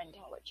of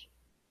Scientology.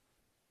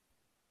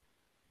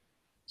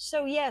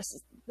 So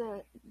yes,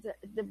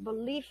 the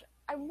belief,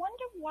 I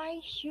wonder why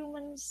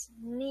humans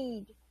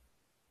need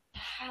to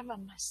have a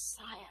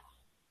Messiah,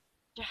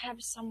 to have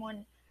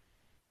someone.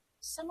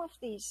 Some of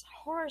these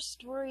horror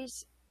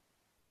stories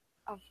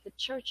of the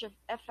Church of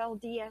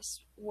FLDS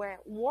where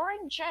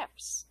Warren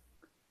Jeffs,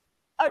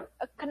 a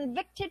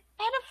convicted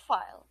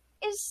pedophile,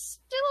 is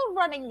still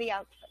running the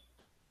outfit.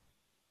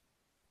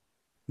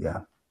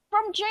 Yeah.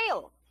 From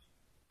jail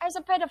as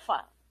a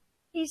pedophile.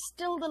 He's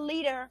still the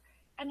leader,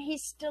 and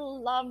he's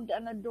still loved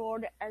and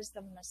adored as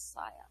the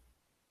Messiah.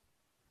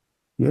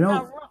 You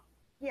know,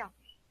 Yeah.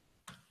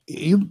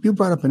 you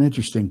brought up an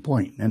interesting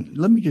point, and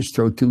let me just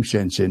throw 2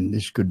 cents in.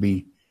 This could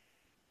be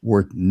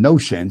worth no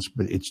sense,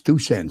 but it's 2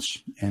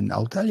 cents. And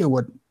I'll tell you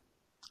what, as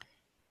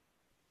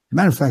a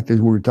matter of fact, as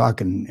we were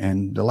talking,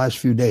 and the last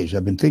few days,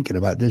 I've been thinking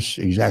about this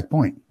exact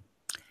point.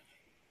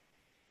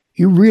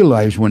 You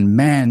realize when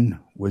man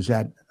was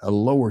at a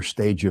lower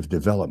stage of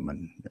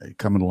development,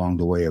 coming along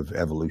the way of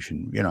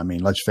evolution, you know, I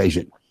mean, let's face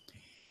it,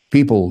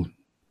 people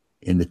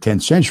in the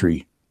 10th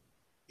century,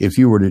 if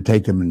you were to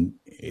take them and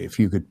if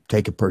you could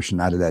take a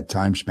person out of that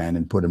time span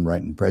and put them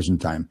right in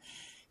present time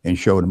and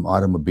show them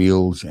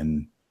automobiles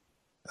and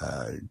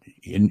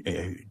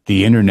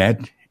the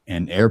internet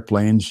and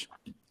airplanes,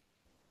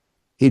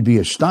 he'd be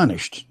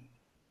astonished.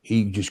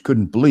 He just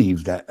couldn't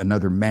believe that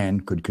another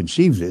man could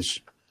conceive this.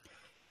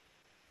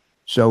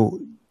 So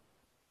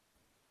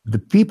the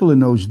people in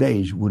those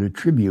days would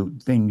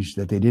attribute things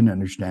that they didn't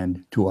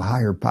understand to a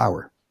higher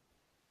power.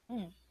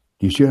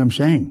 Do you see what I'm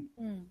saying?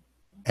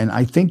 And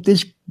I think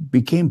this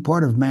became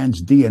part of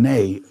man's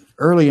DNA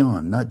early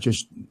on, not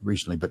just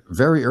recently, but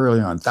very early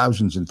on,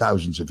 thousands and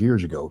thousands of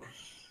years ago.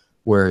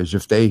 Whereas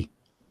if they,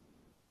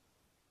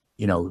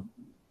 you know,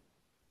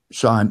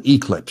 saw an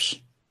eclipse,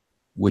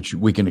 which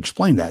we can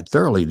explain that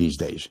thoroughly these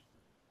days,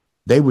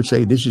 they would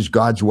say this is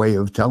God's way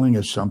of telling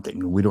us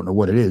something. We don't know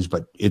what it is,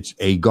 but it's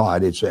a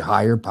God, it's a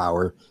higher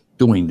power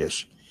doing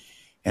this.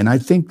 And I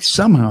think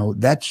somehow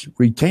that's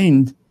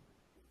retained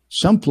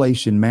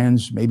someplace in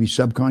man's maybe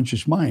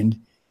subconscious mind,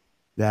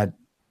 that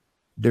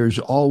there's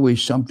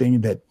always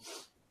something that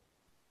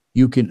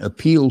you can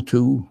appeal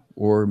to,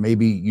 or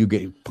maybe you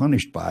get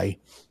punished by,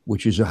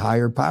 which is a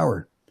higher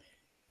power.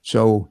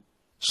 So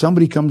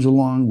somebody comes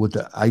along with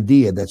the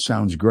idea that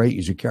sounds great.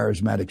 He's a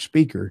charismatic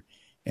speaker,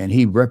 and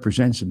he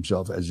represents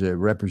himself as a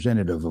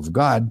representative of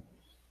God.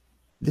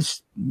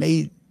 This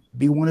may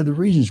be one of the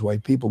reasons why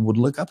people would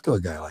look up to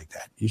a guy like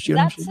that. You see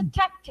what I'm saying? That's a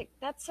tactic.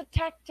 That's a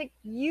tactic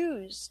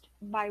used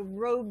by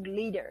rogue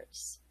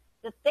leaders,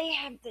 that they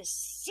have this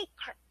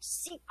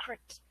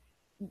secret,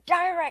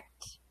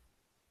 direct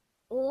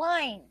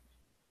line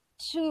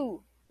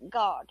to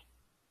God.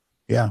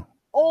 Yeah.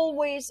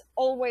 Always.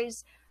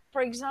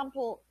 For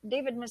example,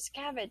 David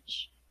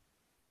Miscavige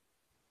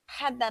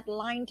had that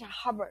line to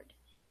Hubbard.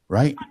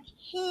 Right.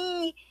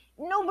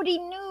 Nobody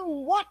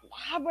knew what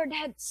Hubbard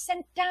had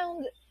sent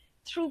down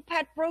through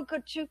Pat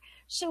Broker to,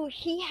 so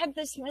he had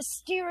this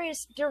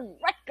mysterious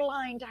direct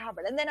line to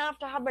Hubbard. And then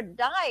after Hubbard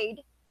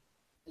died,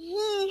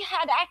 he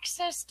had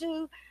access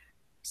to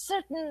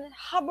certain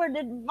Hubbard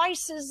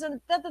advices,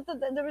 and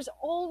there was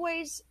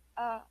always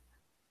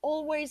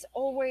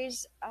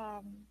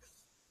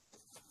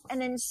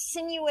an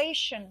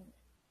insinuation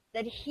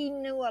that he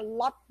knew a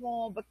lot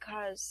more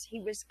because he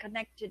was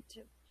connected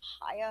to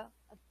higher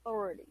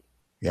authority.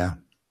 Yeah.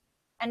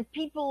 And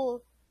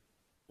people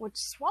would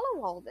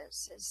swallow all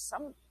this as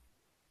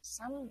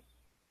some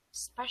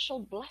special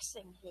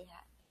blessing he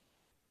had.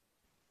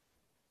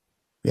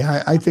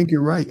 Yeah, I think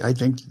you're right. I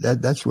think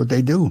that's what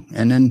they do.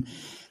 And then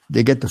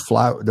they get the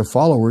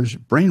followers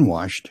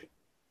brainwashed.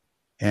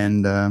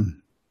 And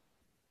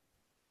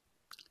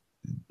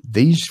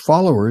these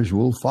followers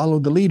will follow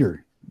the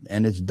leader.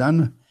 And it's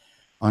done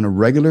on a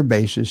regular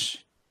basis.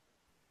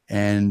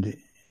 And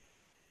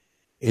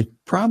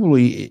it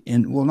probably,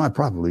 in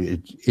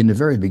the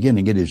very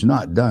beginning, it is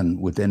not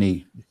done with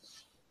any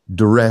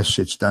duress.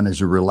 It's done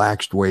as a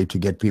relaxed way to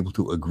get people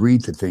to agree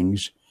to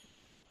things,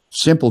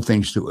 simple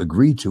things to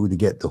agree to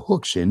get the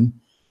hooks in.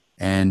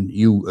 And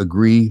you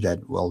agree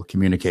that, well,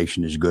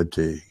 communication is good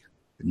to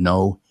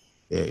know.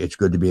 It's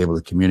good to be able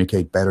to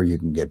communicate better. You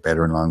can get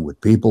better along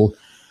with people.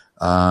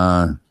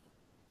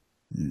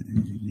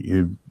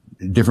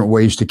 Different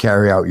ways to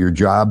carry out your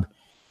job.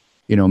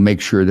 You know,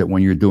 make sure that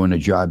when you're doing a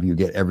job, you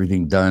get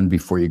everything done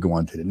before you go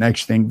on to the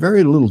next thing.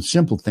 Very little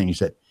simple things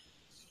that,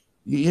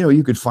 you know,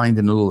 you could find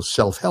in a little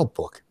self-help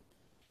book.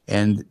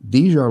 And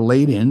these are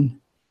laid in,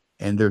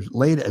 and they're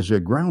laid as a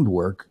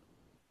groundwork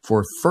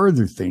for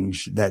further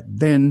things that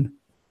then,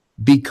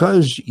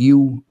 because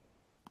you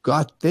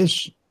got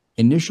this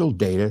initial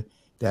data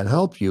that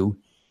help you,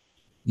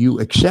 you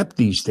accept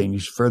these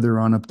things further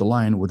on up the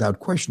line without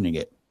questioning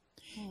it.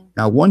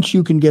 Now, once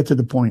you can get to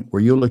the point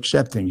where you'll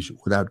accept things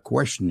without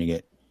questioning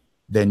it,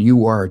 then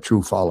you are a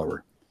true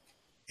follower,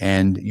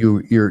 and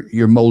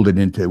you're molded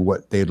into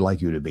what they'd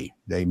like you to be.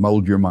 They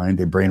mold your mind,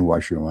 they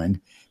brainwash your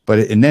mind,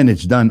 And then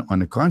it's done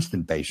on a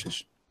constant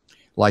basis.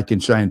 Like in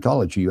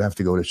Scientology, you have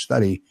to go to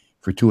study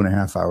for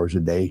 2.5 hours a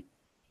day,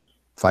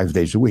 5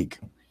 days a week.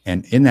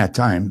 And in that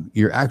time,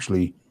 you're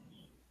actually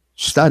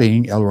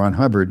studying L. Ron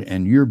Hubbard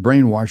and you're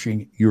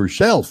brainwashing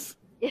yourself.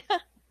 Yeah.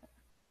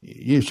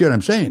 You see what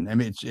I'm saying? I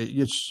mean,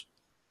 it's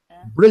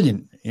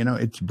brilliant.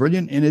 It's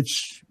brilliant in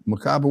its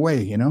macabre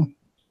way,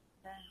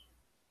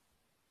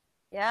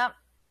 Yeah.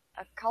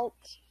 A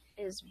cult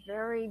is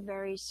very,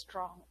 very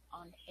strong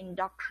on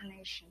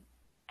indoctrination.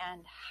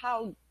 And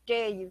how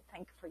dare you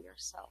think for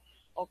yourself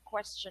or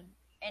question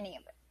any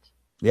of it?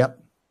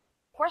 Yep.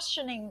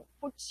 Questioning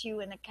puts you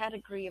in a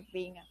category of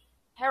being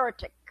a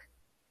heretic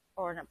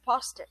or an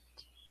apostate.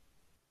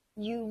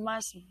 You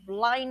must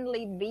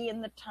blindly be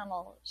in the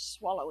tunnel,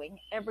 swallowing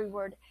every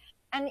word.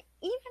 And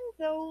even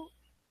though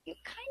you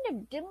kind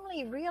of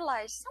dimly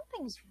realize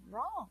something's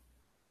wrong,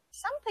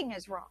 something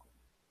is wrong.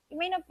 You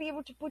may not be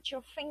able to put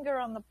your finger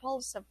on the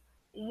pulse of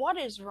what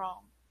is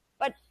wrong,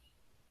 but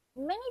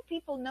many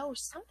people know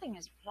something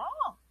is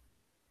wrong.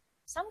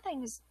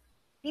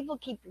 People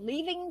keep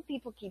leaving,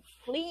 people keep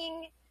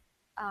fleeing.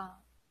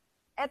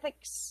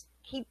 Ethics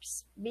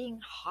keeps being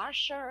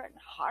harsher and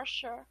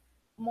harsher,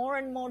 more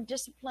and more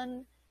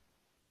disciplined.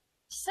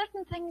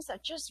 Certain things are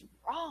just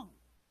wrong.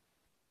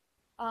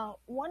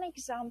 One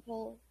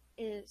example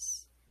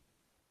is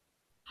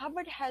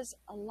Hubbard has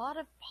a lot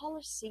of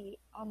policy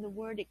on the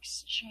word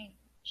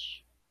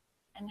exchange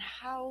and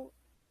how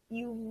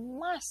you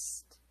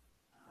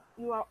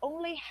are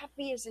only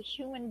happy as a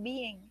human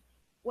being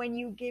when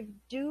you give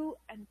due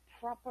and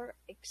proper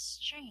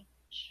exchange.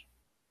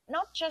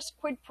 Not just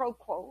quid pro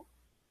quo,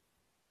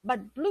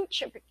 but blue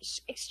chip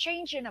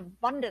exchange in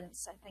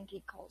abundance, I think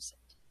he calls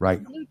it.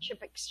 Right. Blue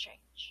chip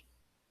exchange.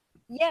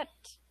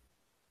 Yet,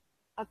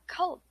 a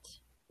cult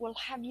will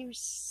have you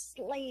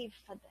slave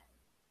for them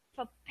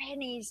for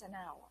pennies an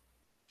hour.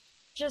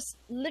 Just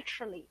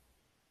literally,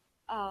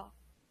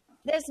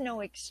 there's no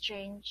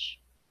exchange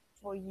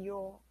for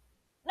your,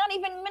 not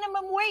even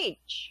minimum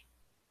wage,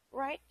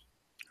 right?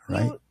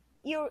 Right.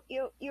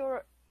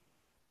 You're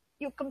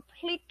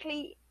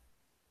completely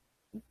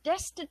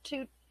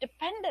destitute,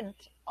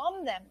 dependent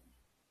on them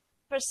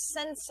for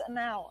cents an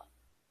hour.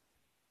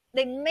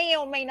 They may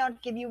or may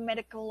not give you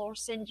medical or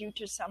send you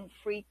to some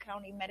free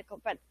county medical,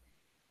 but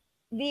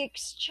the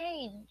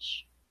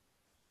exchange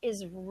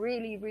is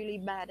really,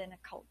 really bad in a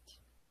cult.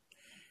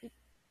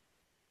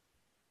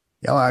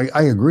 Yeah,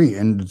 I agree.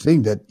 And the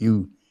thing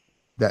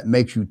that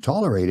makes you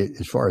tolerate it,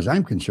 as far as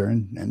I'm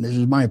concerned, and this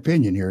is my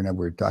opinion here, and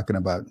we're talking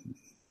about,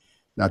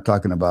 not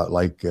talking about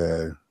like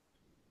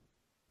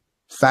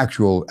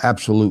factual,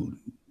 absolute,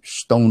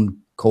 stone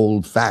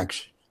cold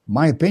facts.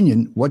 My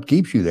opinion, what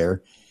keeps you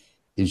there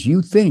is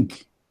you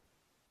think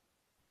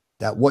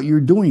that what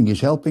you're doing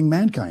is helping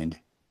mankind.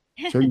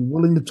 So you're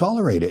willing to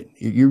tolerate it.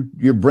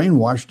 You're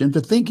brainwashed into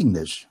thinking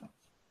this.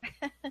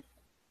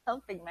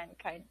 Helping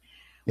mankind.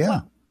 Yeah.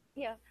 Well,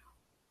 yeah.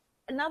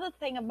 Another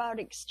thing about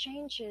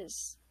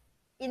exchanges,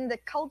 in the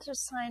cult of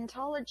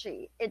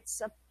Scientology,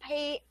 it's a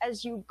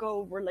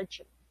pay-as-you-go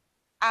religion.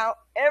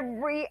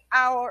 Every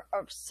hour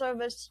of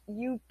service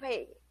you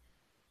pay.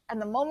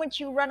 And the moment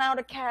you run out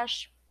of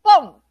cash,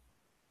 boom!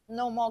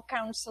 No more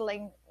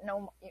counseling,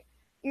 no more.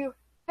 You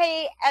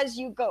pay as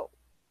you go.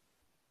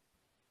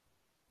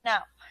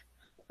 Now,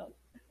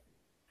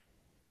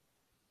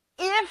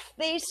 if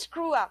they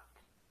screw up,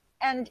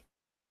 and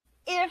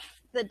if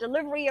the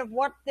delivery of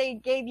what they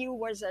gave you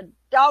was a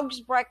dog's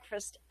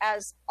breakfast,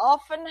 as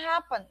often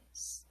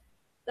happens,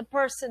 the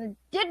person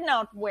did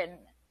not win.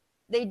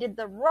 They did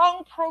the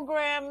wrong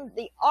program,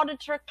 the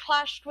auditor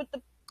clashed with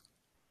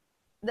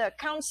the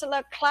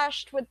counselor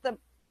clashed with the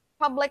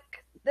public,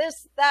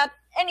 this, that,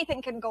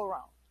 anything can go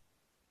wrong.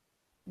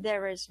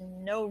 There is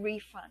no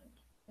refund.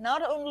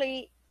 Not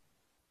only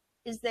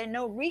is there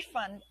no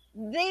refund,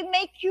 they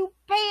make you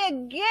pay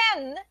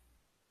again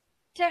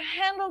to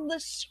handle the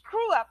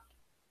screw up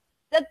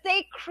that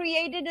they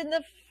created in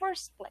the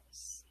first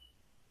place.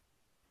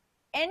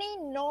 Any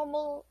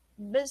normal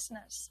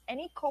business,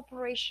 any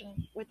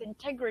corporation with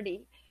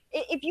integrity,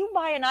 if you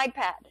buy an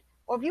iPad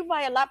or if you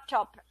buy a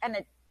laptop and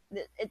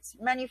it's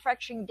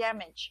manufacturing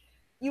damage,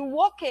 you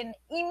walk in,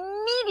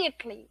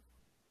 immediately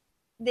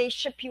they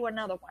ship you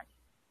another one.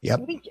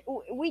 Yep.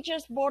 We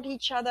just bought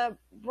each other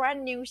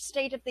brand new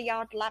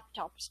state-of-the-art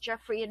laptops.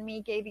 Jeffrey and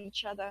me gave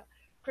each other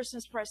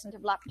Christmas present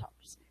of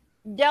laptops.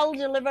 Dell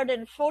delivered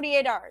in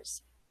 48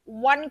 hours.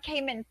 One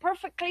came in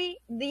perfectly.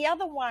 The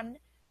other one,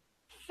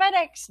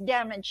 FedEx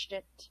damaged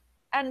it.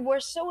 And we're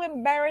so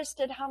embarrassed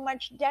at how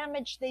much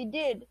damage they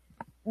did.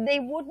 They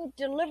wouldn't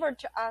deliver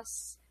to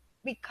us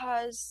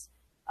because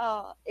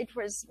it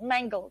was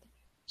mangled.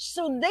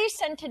 So they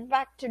sent it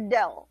back to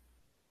Dell.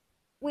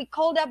 We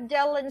called up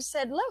Dell and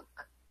said, look,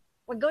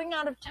 we're going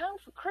out of town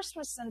for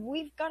Christmas and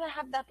we've got to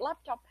have that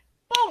laptop.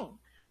 Boom!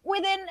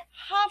 Within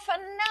half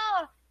an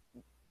hour,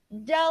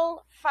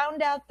 Dell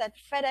found out that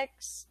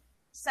FedEx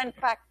sent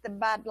back the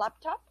bad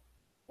laptop.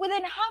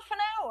 Within half an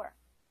hour,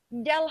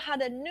 Dell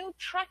had a new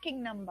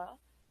tracking number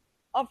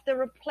of the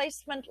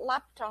replacement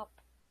laptop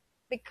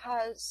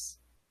because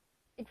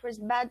it was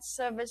bad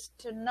service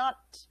to not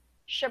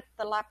ship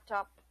the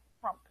laptop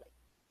promptly.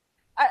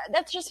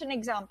 That's just an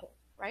example,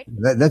 right?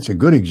 That's a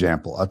good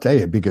example, I'll tell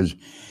you, because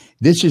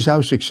this is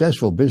how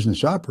successful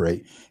business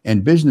operate,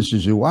 and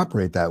businesses who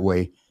operate that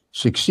way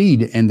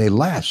succeed and they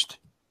last.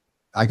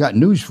 I got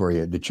news for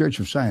you. The Church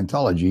of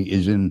Scientology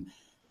is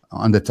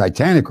on the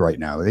Titanic right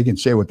now. They can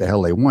say what the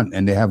hell they want,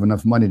 and they have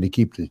enough money to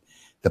keep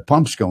the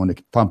pumps going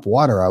to pump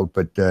water out.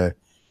 But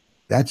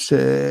that's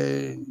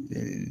they're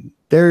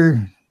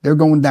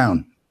going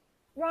down.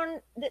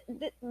 Ron,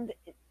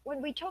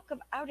 when we talk of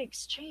out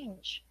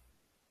exchange,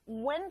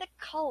 when the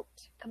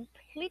cult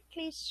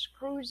completely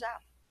screws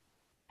up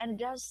and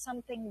does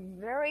something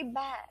very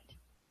bad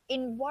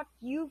in what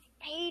you've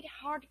paid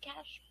hard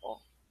cash for,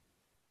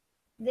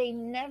 they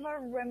never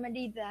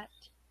remedy that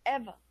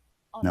ever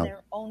on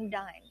their own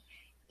dime.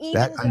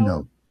 Even I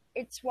know.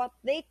 It's what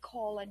they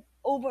call an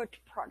overt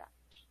product.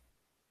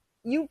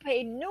 You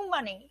pay new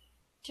money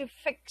to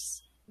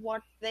fix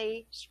what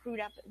they screwed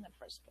up in the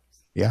first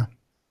place. Yeah.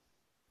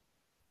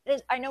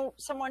 I know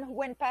someone who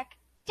went back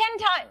 10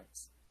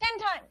 times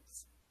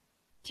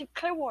to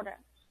Clearwater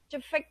to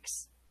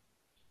fix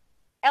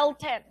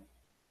L10.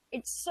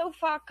 It's so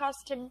far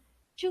cost him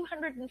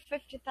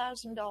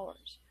 $250,000,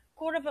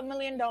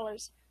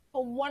 $250,000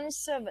 for one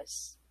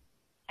service.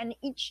 And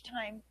each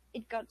time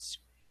it got,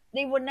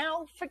 they were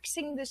now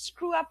fixing the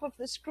screw up of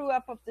the screw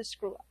up of the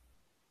screw up.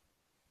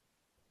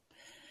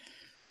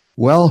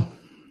 Well,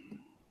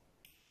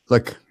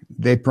 look,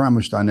 they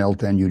promised on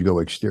L10 you'd go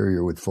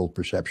exterior with full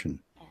perception.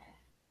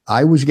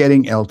 I was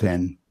getting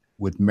L10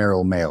 with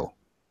Merrill Mayo.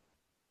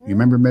 You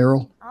remember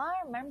Merrill? I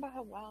remember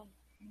her well.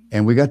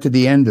 And we got to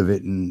the end of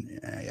it, and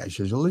I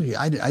says, Olivia,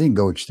 I didn't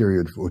go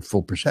exterior with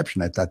full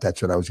perception. I thought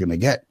that's what I was going to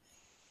get.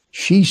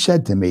 She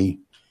said to me,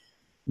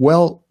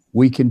 well,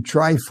 we can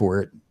try for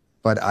it,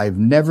 but I've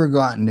never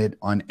gotten it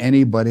on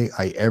anybody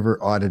I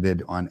ever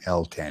audited on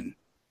L10.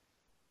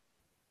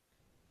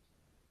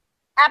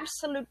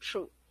 Absolute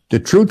truth. The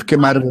truth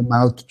came out of her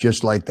mouth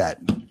just like that.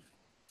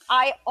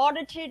 I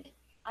audited,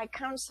 I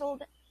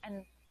counseled,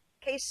 and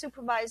case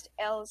supervised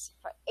Ls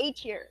for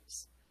 8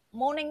 years.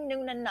 Morning,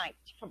 noon, and night.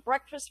 For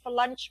breakfast, for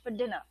lunch, for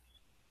dinner.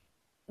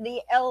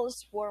 The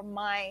Ls were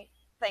my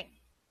thing.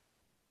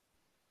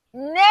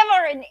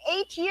 Never in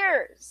 8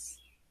 years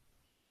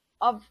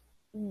of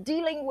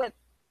dealing with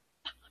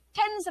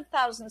tens of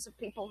thousands of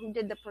people who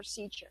did the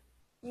procedure,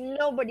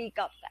 nobody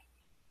got that.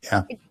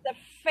 Yeah.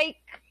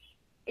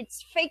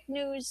 It's fake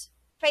news,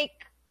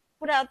 fake,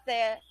 put out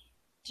there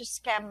to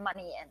scam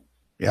money in.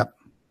 Yep.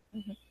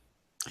 Mm-hmm.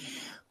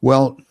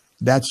 Well,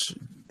 that's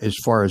as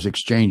far as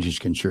exchange is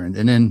concerned.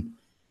 And then,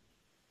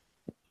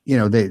 you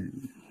know,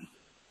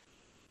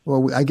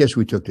 I guess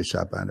we took this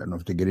up. I don't know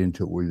if to get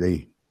into it, where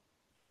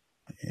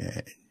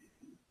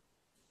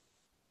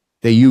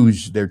they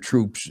use their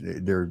troops,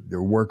 their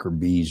worker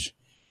bees,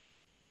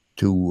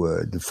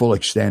 to the full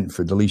extent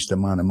for the least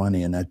amount of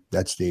money, and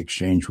that's the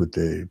exchange with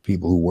the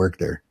people who work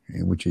there,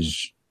 which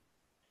is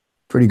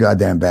pretty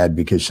goddamn bad,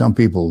 because some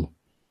people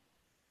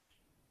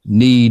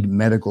need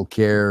medical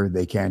care,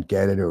 they can't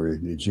get it, or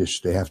it's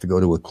just they have to go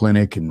to a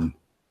clinic and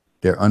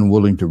they're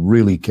unwilling to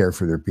really care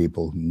for their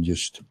people, and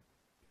just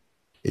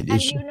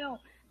and you know,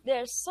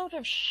 they're sort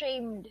of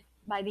shamed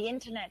by the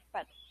internet,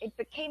 but it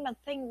became a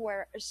thing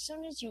where as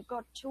soon as you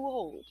got too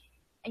old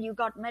and you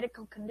got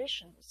medical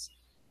conditions,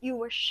 you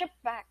were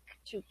shipped back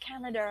to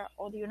Canada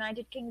or the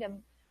United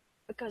Kingdom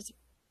because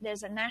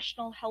there's a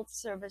national health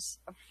service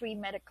of free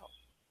medical.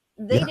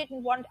 They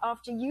didn't want,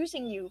 after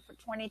using you for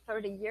 20,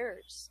 30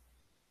 years,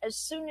 as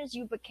soon as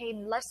you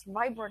became less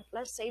vibrant,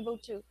 less able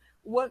to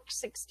work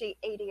 60,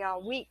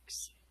 80-hour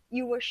weeks,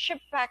 you were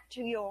shipped back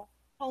to your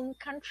home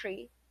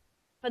country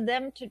for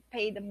them to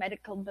pay the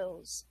medical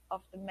bills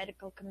of the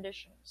medical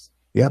conditions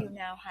you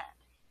now had.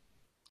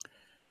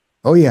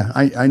 Oh, yeah,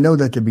 I know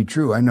that to be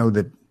true. I know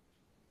that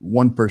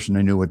one person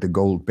I knew at the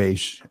Gold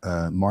Base,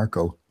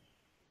 Marco,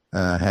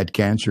 had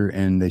cancer,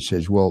 and they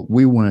says, well,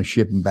 we want to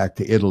ship him back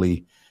to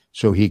Italy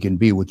so he can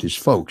be with his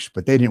folks,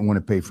 but they didn't want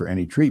to pay for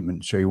any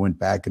treatment. So he went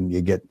back and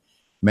you get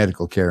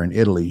medical care in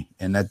Italy,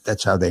 and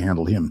that's how they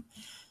handled him.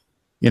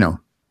 You know,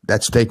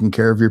 that's taking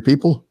care of your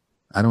people?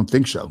 I don't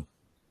think so.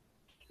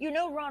 You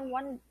know,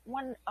 Ron,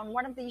 on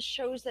one of these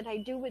shows that I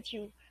do with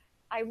you,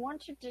 I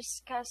want to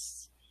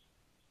discuss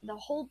the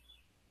whole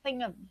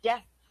thing of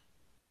death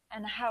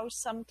and how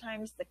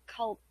sometimes the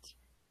cult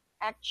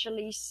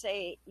actually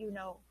say, you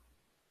know,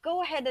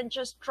 go ahead and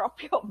just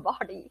drop your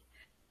body,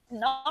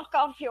 knock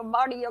off your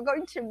body, you're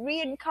going to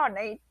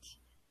reincarnate,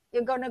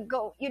 you're going to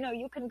go, you know,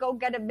 you can go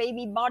get a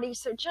baby body,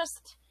 so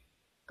just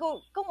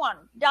go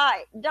on,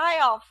 die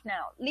off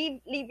now,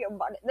 leave your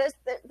body.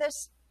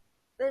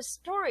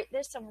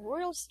 There's some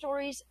real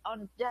stories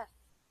on death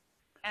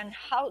and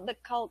how the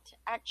cult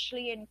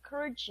actually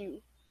encourage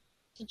you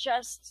to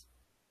just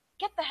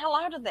get the hell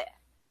out of there,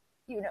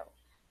 you know.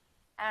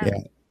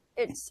 And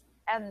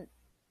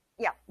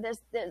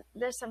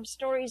there's some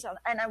stories on,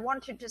 and I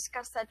want to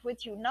discuss that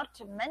with you, not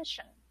to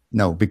mention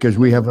because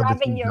we have other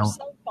grabbing things your now.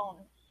 cell phone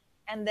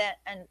and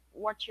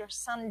what your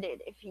son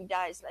did if he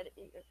dies,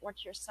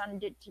 what your son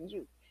did to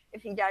you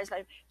if he dies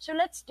later. So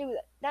let's do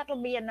that.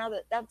 That'll be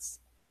another. That's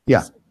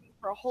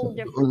for a whole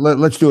different.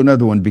 Let's do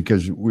another one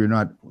because we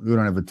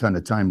don't have a ton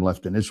of time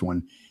left in this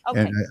one,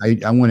 Okay.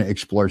 and I want to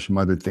explore some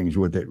other things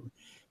with it.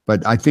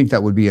 But I think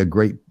that would be a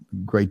great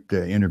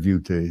interview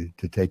to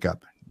take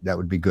up. That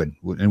would be good,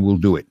 and we'll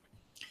do it.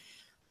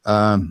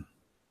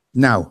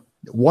 Now,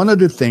 one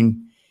other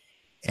thing,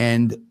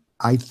 and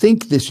I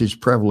think this is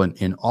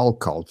prevalent in all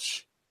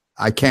cults.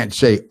 I can't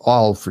say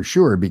all for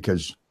sure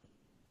because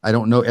I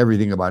don't know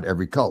everything about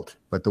every cult,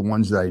 but the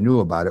ones that I knew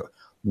about it,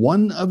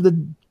 one of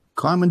the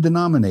common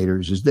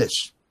denominators is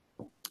this.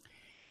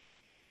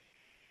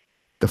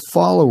 The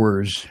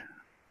followers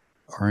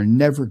are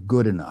never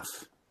good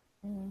enough.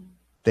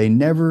 They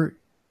never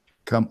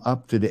come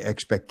up to the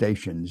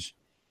expectations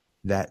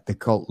that the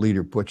cult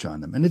leader puts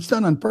on them. And it's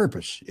done on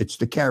purpose. It's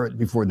the carrot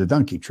before the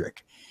donkey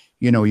trick.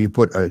 You know, you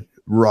put a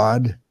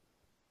rod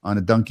on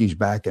a donkey's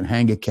back and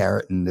hang a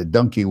carrot, and the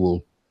donkey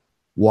will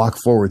walk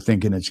forward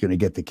thinking it's going to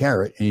get the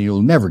carrot, and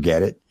you'll never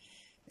get it.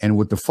 And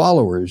with the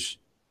followers,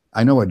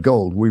 I know at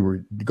Gold,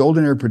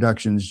 Golden Era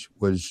Productions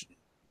was,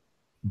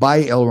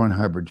 by L. Ron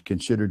Hubbard,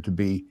 considered to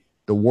be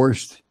the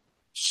worst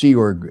Sea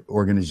Org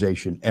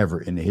organization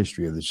ever in the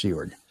history of the Sea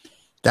Org.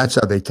 That's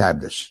how they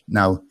tabbed us.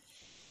 Now,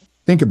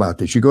 think about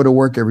this. You go to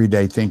work every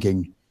day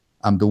thinking,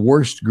 I'm the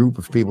worst group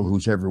of people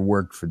who's ever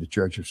worked for the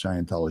Church of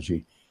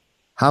Scientology.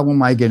 How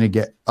am I going to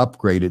get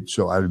upgraded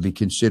so I would be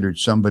considered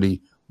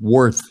somebody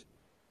worth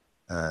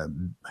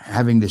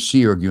having the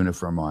Sea Org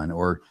uniform on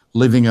or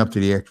living up to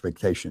the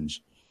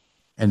expectations?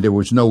 And there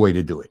was no way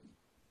to do it.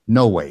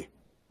 No way.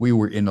 We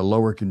were in a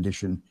lower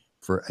condition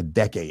for a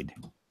decade.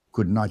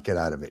 Could not get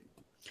out of it.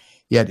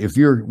 Yet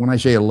when I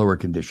say a lower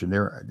condition,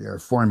 there are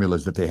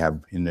formulas that they have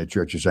in the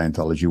Church of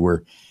Scientology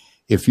where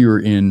if you're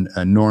in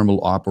a normal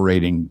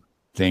operating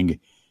thing,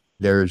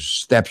 there's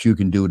steps you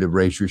can do to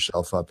raise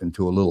yourself up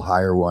into a little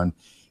higher one.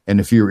 And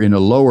if you're in a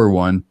lower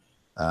one,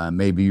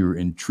 maybe you're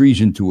in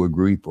treason to a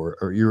group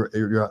or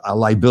you're a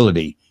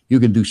liability, you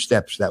can do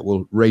steps that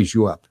will raise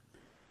you up.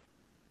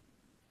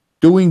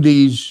 Doing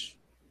these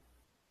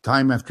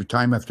time after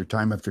time after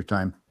time after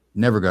time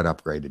never got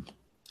upgraded.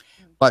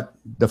 But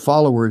the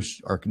followers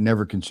are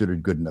never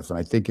considered good enough. And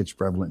I think it's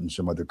prevalent in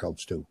some other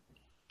cults too.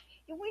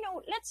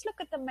 Let's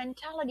look at the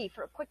mentality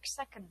for a quick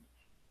second.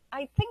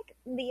 I think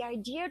the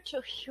idea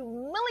to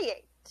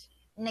humiliate,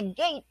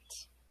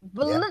 negate,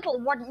 belittle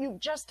what you've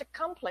just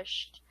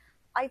accomplished,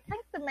 I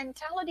think the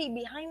mentality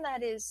behind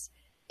that is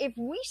if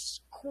we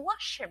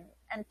squash him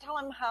and tell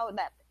him how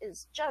that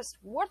is just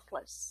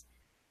worthless,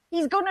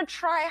 he's going to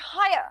try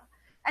higher,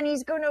 and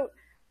he's going to,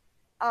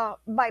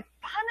 by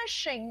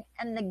punishing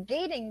and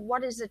negating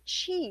what is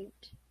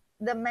achieved,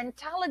 the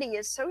mentality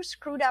is so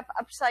screwed up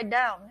upside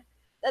down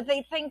that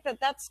they think that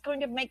that's going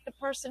to make the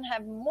person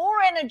have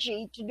more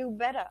energy to do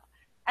better.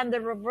 And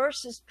the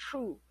reverse is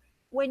true.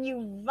 When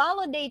you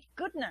validate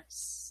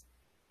goodness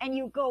and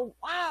you go,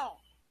 wow,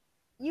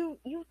 you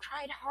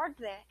tried hard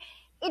there.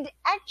 It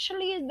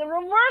actually, the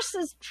reverse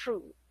is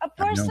true. A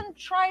person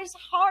tries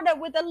harder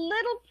with a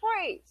little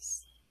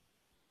praise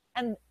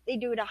and they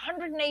do it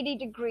 180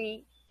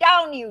 degree.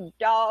 Down, you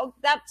dog.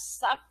 That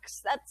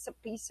sucks. That's a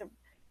piece of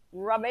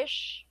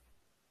rubbish.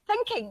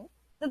 Thinking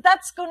that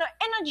that's going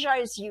to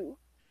energize you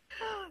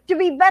to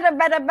be better,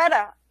 better,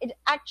 better. It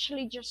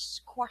actually just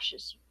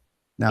squashes you.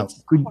 Now,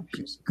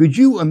 could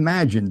you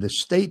imagine the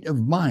state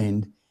of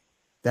mind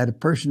that a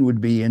person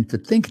would be in to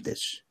think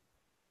this?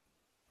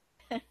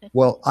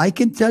 Well, I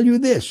can tell you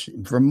this,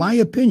 from my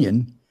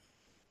opinion,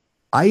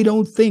 I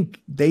don't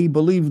think they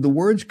believe the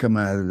words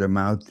coming out of their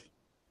mouth,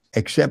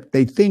 except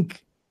they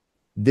think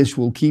this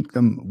will keep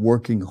them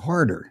working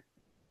harder.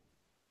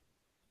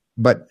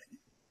 But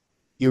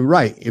you're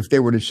right. If they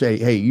were to say,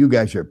 hey, you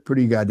guys are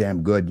pretty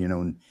goddamn good, you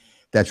know, and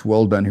that's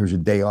well done, here's a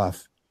day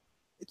off,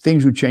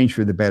 things would change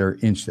for the better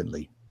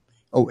instantly.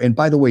 Oh, and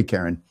by the way,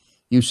 Karen,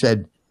 you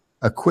said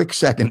a quick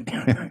second.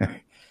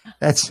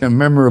 That's a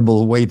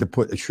memorable way to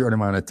put a short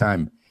amount of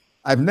time.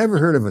 I've never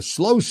heard of a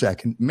slow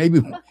second. Maybe.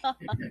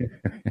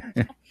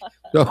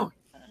 So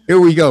here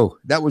we go.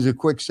 That was a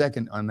quick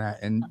second on that.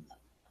 And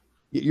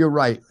you're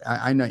right.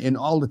 I know in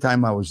all the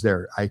time I was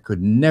there, I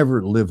could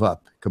never live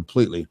up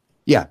completely.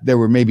 Yeah, there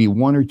were maybe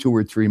 1 or 2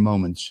 or 3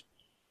 moments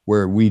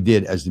where we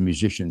did, as the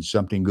musicians,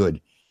 something good.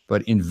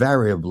 But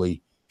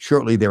invariably,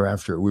 shortly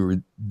thereafter, we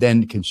were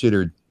then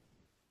considered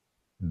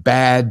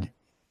bad.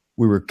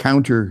 We were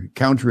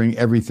countering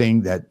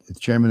everything that the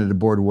chairman of the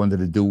board wanted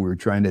to do. We were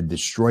trying to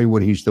destroy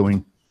what he's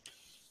doing.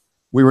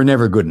 We were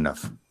never good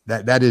enough.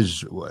 That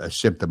is a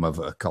symptom of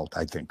a cult,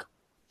 I think.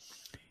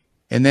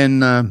 And then...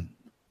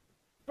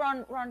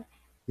 Ron,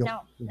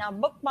 now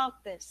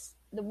bookmark this.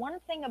 The one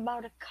thing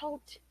about a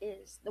cult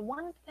is, they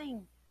want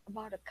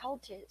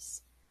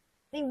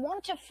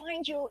to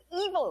find you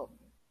evil.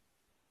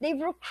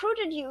 They've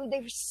recruited you.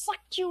 They've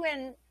sucked you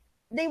in.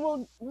 They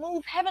will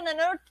move heaven and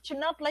earth to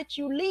not let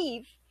you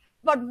leave.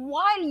 But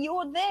while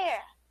you're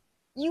there,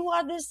 You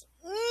are this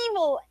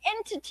evil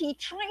entity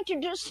trying to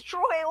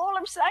destroy all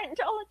of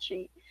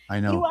Scientology. I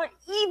know. You are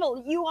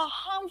evil. You are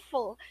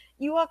harmful.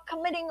 You are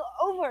committing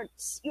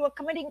overts. You are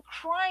committing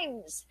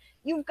crimes.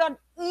 You've got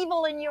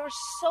evil in your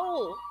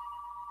soul.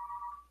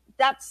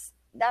 That's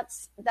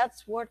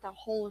worth a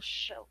whole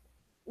show.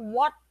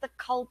 What the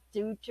cult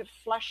do to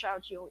flush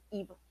out your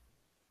evil.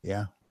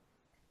 Yeah.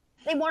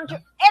 They want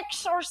to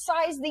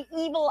exorcise the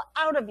evil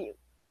out of you.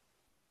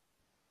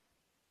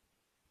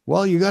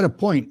 Well, you got a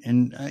point.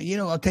 And, you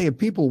know, I'll tell you,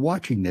 people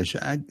watching this,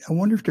 I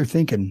wonder if they're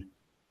thinking,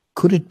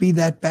 could it be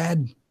that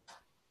bad?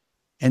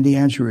 And the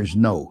answer is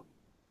no.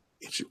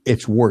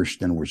 It's worse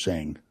than we're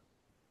saying.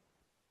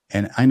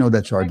 And I know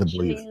that's hard to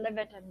believe. Actually live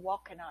it and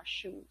walk in our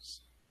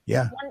shoes.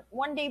 Yeah.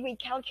 One day we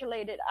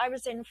calculated, I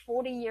was in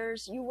 40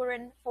 years, you were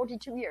in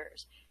 42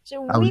 years.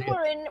 So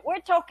we're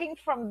talking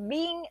from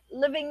being,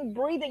 living,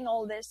 breathing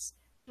all this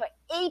for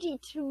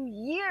 82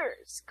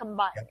 years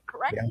combined,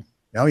 correct?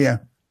 Yeah. Oh, yeah.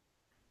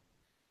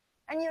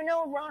 And you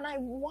know, Ron, I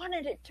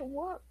wanted it to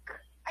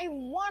work. I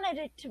wanted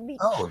it to be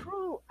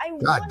true. I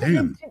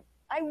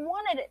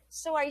wanted it.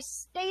 So I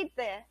stayed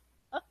there.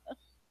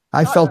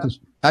 I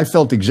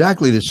felt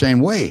exactly the same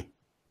way.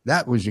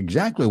 That was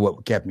exactly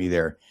what kept me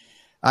there.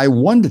 I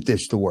wanted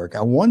this to work.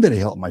 I wanted to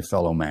help my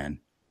fellow man.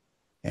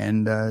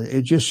 And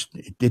it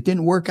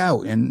didn't work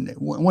out. And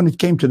when it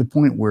came to the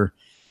point where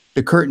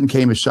the curtain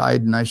came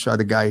aside and I saw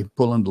the guy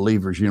pulling the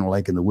levers, you know,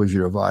 like in the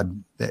Wizard of Oz,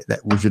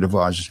 that Wizard of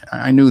Oz,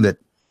 I knew that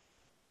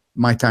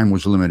my time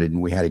was limited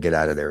and we had to get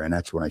out of there. And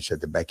that's when I said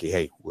to Becky,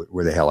 hey,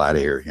 we're the hell out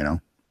of here, you know?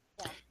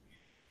 Yeah.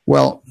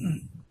 Well,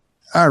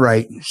 all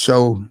right.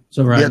 So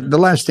right. Yeah, the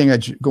last thing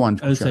go on.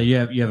 I would say you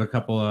have a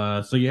couple,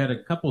 so you had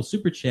a couple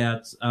super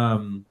chats.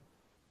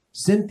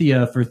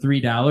 Cynthia for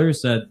 $3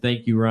 said,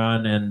 thank you,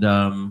 Ron.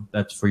 And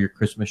that's for your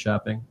Christmas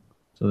shopping.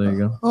 So there you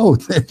go. Oh,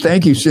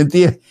 thank you,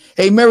 Cynthia.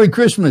 Hey, Merry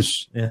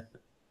Christmas. Yeah.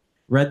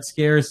 Red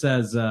Scare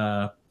says,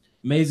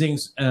 amazing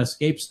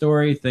escape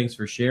story. Thanks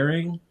for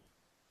sharing.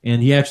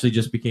 And he actually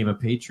just became a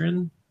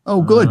patron.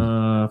 Oh, good.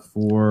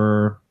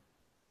 For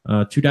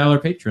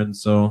 $2 patron.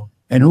 So.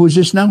 And who is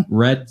this now?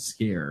 Red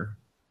Scare.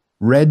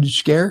 Red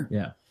Scare?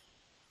 Yeah.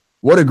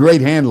 What a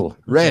great handle.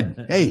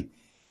 Red. Hey,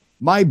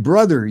 my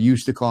brother Red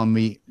used to call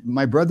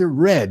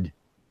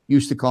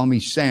me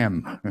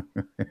Sam.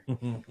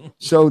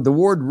 So the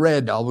word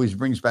red always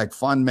brings back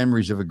fond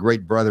memories of a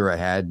great brother I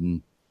had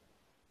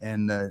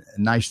and a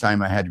nice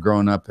time I had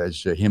growing up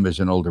as him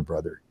as an older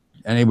brother.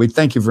 Anyway,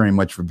 thank you very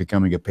much for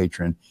becoming a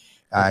patron.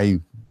 I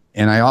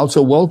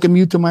also welcome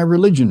you to my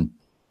religion.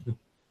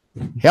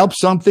 Help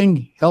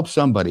something, help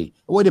somebody.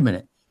 Wait a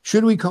minute.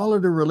 Should we call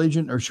it a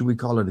religion or should we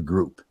call it a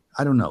group?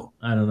 I don't know.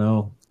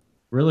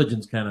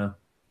 Religion's kind of,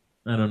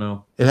 I don't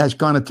know. It has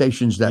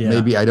connotations that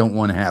maybe I don't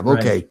want to have.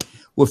 Okay. Right.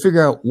 We'll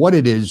figure out what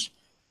it is,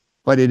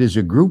 but it is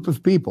a group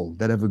of people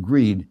that have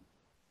agreed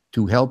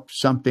to help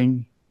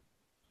something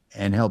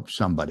and help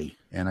somebody.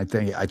 And I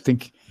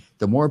think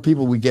the more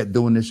people we get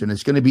doing this, and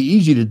it's going to be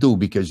easy to do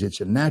because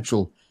it's a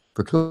natural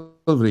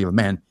proclivity of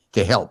man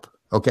to help.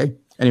 Okay.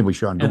 Anyway,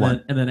 Sean, go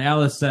on. And then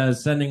Alice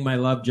says, sending my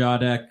love,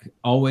 Jawdeck.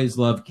 Always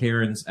love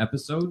Karen's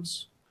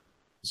episodes.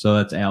 So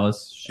that's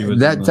Alice. She was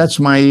that's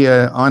my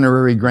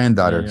honorary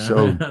granddaughter. Yeah,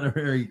 so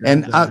honorary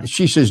granddaughter. And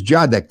she says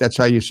Jawdeck. That's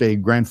how you say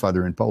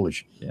grandfather in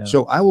Polish. Yeah.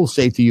 So I will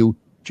say to you,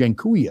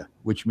 dziękuję,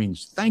 which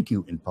means thank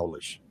you in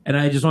Polish. And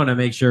I just want to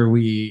make sure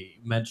we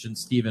mentioned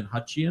Stephen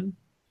Hutchian.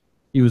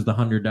 He was the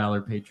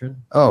 $100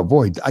 patron. Oh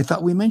boy, I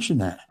thought we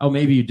mentioned that. Oh,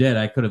 maybe you did.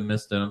 I could have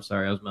missed it. I'm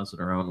sorry. I was messing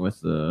around with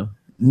the.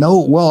 No,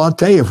 well, I'll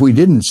tell you, if we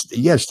didn't,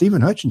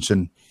 Stephen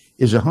Hutchinson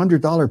is a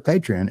 $100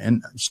 patron.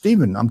 And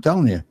Stephen, I'm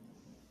telling you,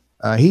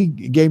 he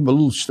gave a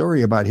little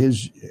story about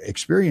his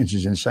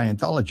experiences in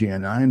Scientology.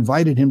 And I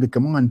invited him to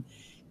come on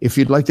if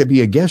you'd like to be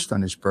a guest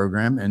on this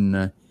program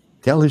and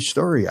tell his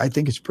story. I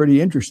think it's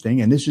pretty interesting.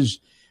 And this is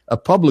a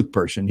public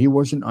person. He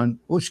wasn't on,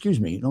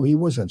 no, he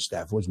was on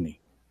staff, wasn't he?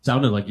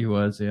 Sounded like he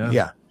was, yeah.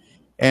 Yeah.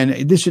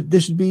 And this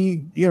would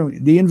be,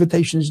 the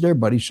invitation is there,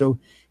 buddy. So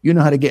you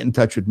know how to get in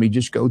touch with me.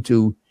 Just go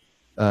to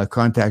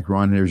contact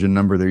Ron. There's a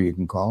number there you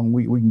can call, and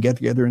we can get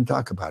together and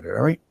talk about it.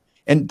 All right.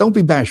 And don't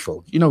be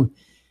bashful.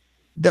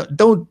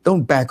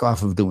 Don't back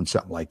off of doing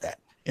something like that.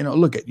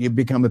 Look at you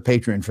become a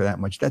patron for that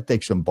much. That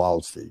takes some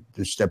balls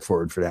to step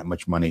forward for that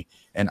much money.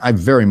 And I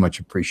very much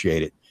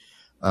appreciate it.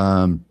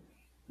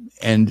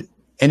 And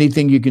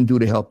anything you can do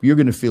to help, you're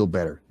going to feel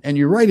better. And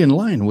you're right in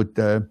line with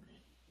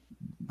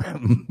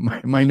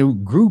my new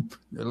group.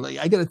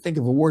 I got to think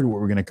of a word what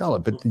we're going to call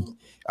it, but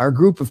our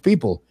group of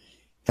people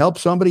help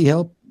somebody,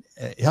 help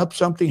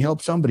something,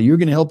 help somebody. You're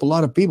going to help a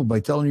lot of people by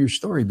telling your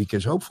story,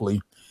 because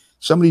hopefully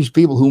some of these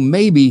people who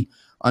may be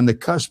on the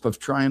cusp of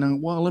trying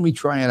on, well, let me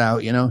try it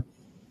out.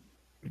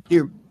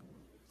 You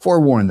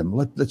forewarn them.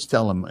 Let's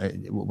tell them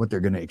what they're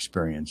going to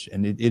experience.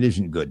 And it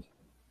isn't good.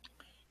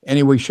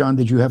 Anyway, Sean,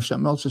 did you have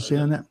something else to say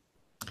on that?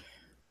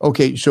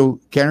 Okay.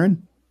 So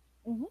Karen,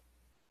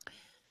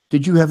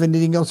 did you have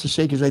anything else to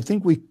say? Because I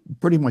think we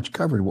pretty much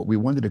covered what we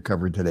wanted to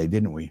cover today,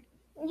 didn't we?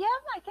 Yeah,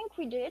 I think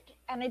we did.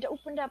 And it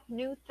opened up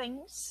new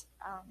things.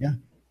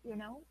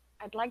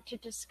 I'd like to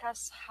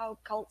discuss how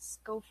cults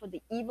go for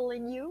the evil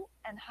in you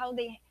and how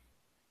the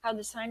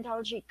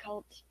Scientology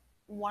cult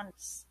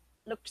once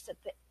looks at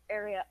the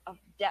area of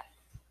death.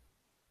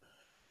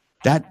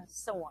 That and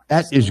so on.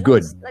 that So is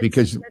good let's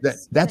because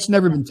that's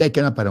never been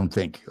taken up, I don't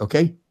think.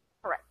 Okay,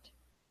 correct.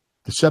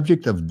 the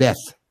subject of death.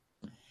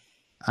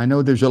 I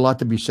know there's a lot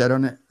to be said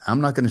on it. I'm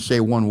not going to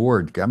say one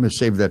word. I'm going to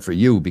save that for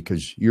you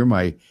because you're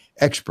my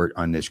expert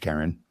on this,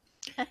 Karen.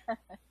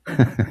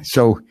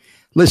 So,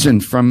 listen,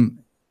 from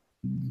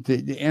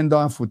the end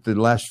off with the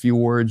last few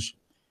words.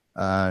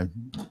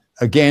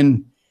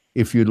 Again,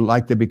 if you'd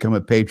like to become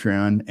a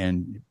Patreon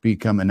and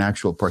become an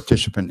actual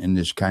participant in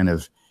this kind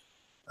of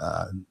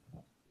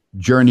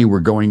journey we're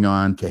going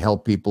on to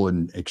help people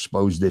and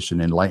expose this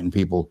and enlighten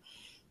people,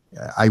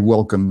 I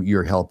welcome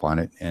your help on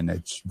it, and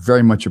it's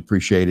very much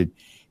appreciated.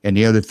 And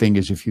the other thing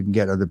is, if you can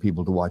get other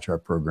people to watch our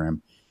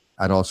program,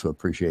 I'd also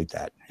appreciate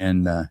that.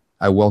 And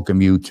I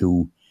welcome you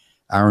to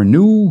our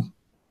new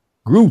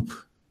group,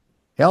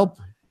 Help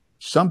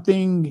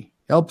Something,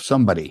 Help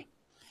Somebody.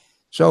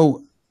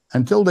 So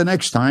until the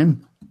next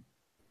time,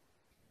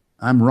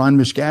 I'm Ron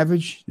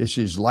Miscavige. This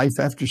is Life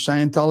After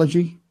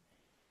Scientology.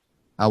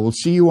 I will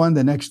see you on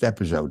the next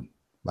episode.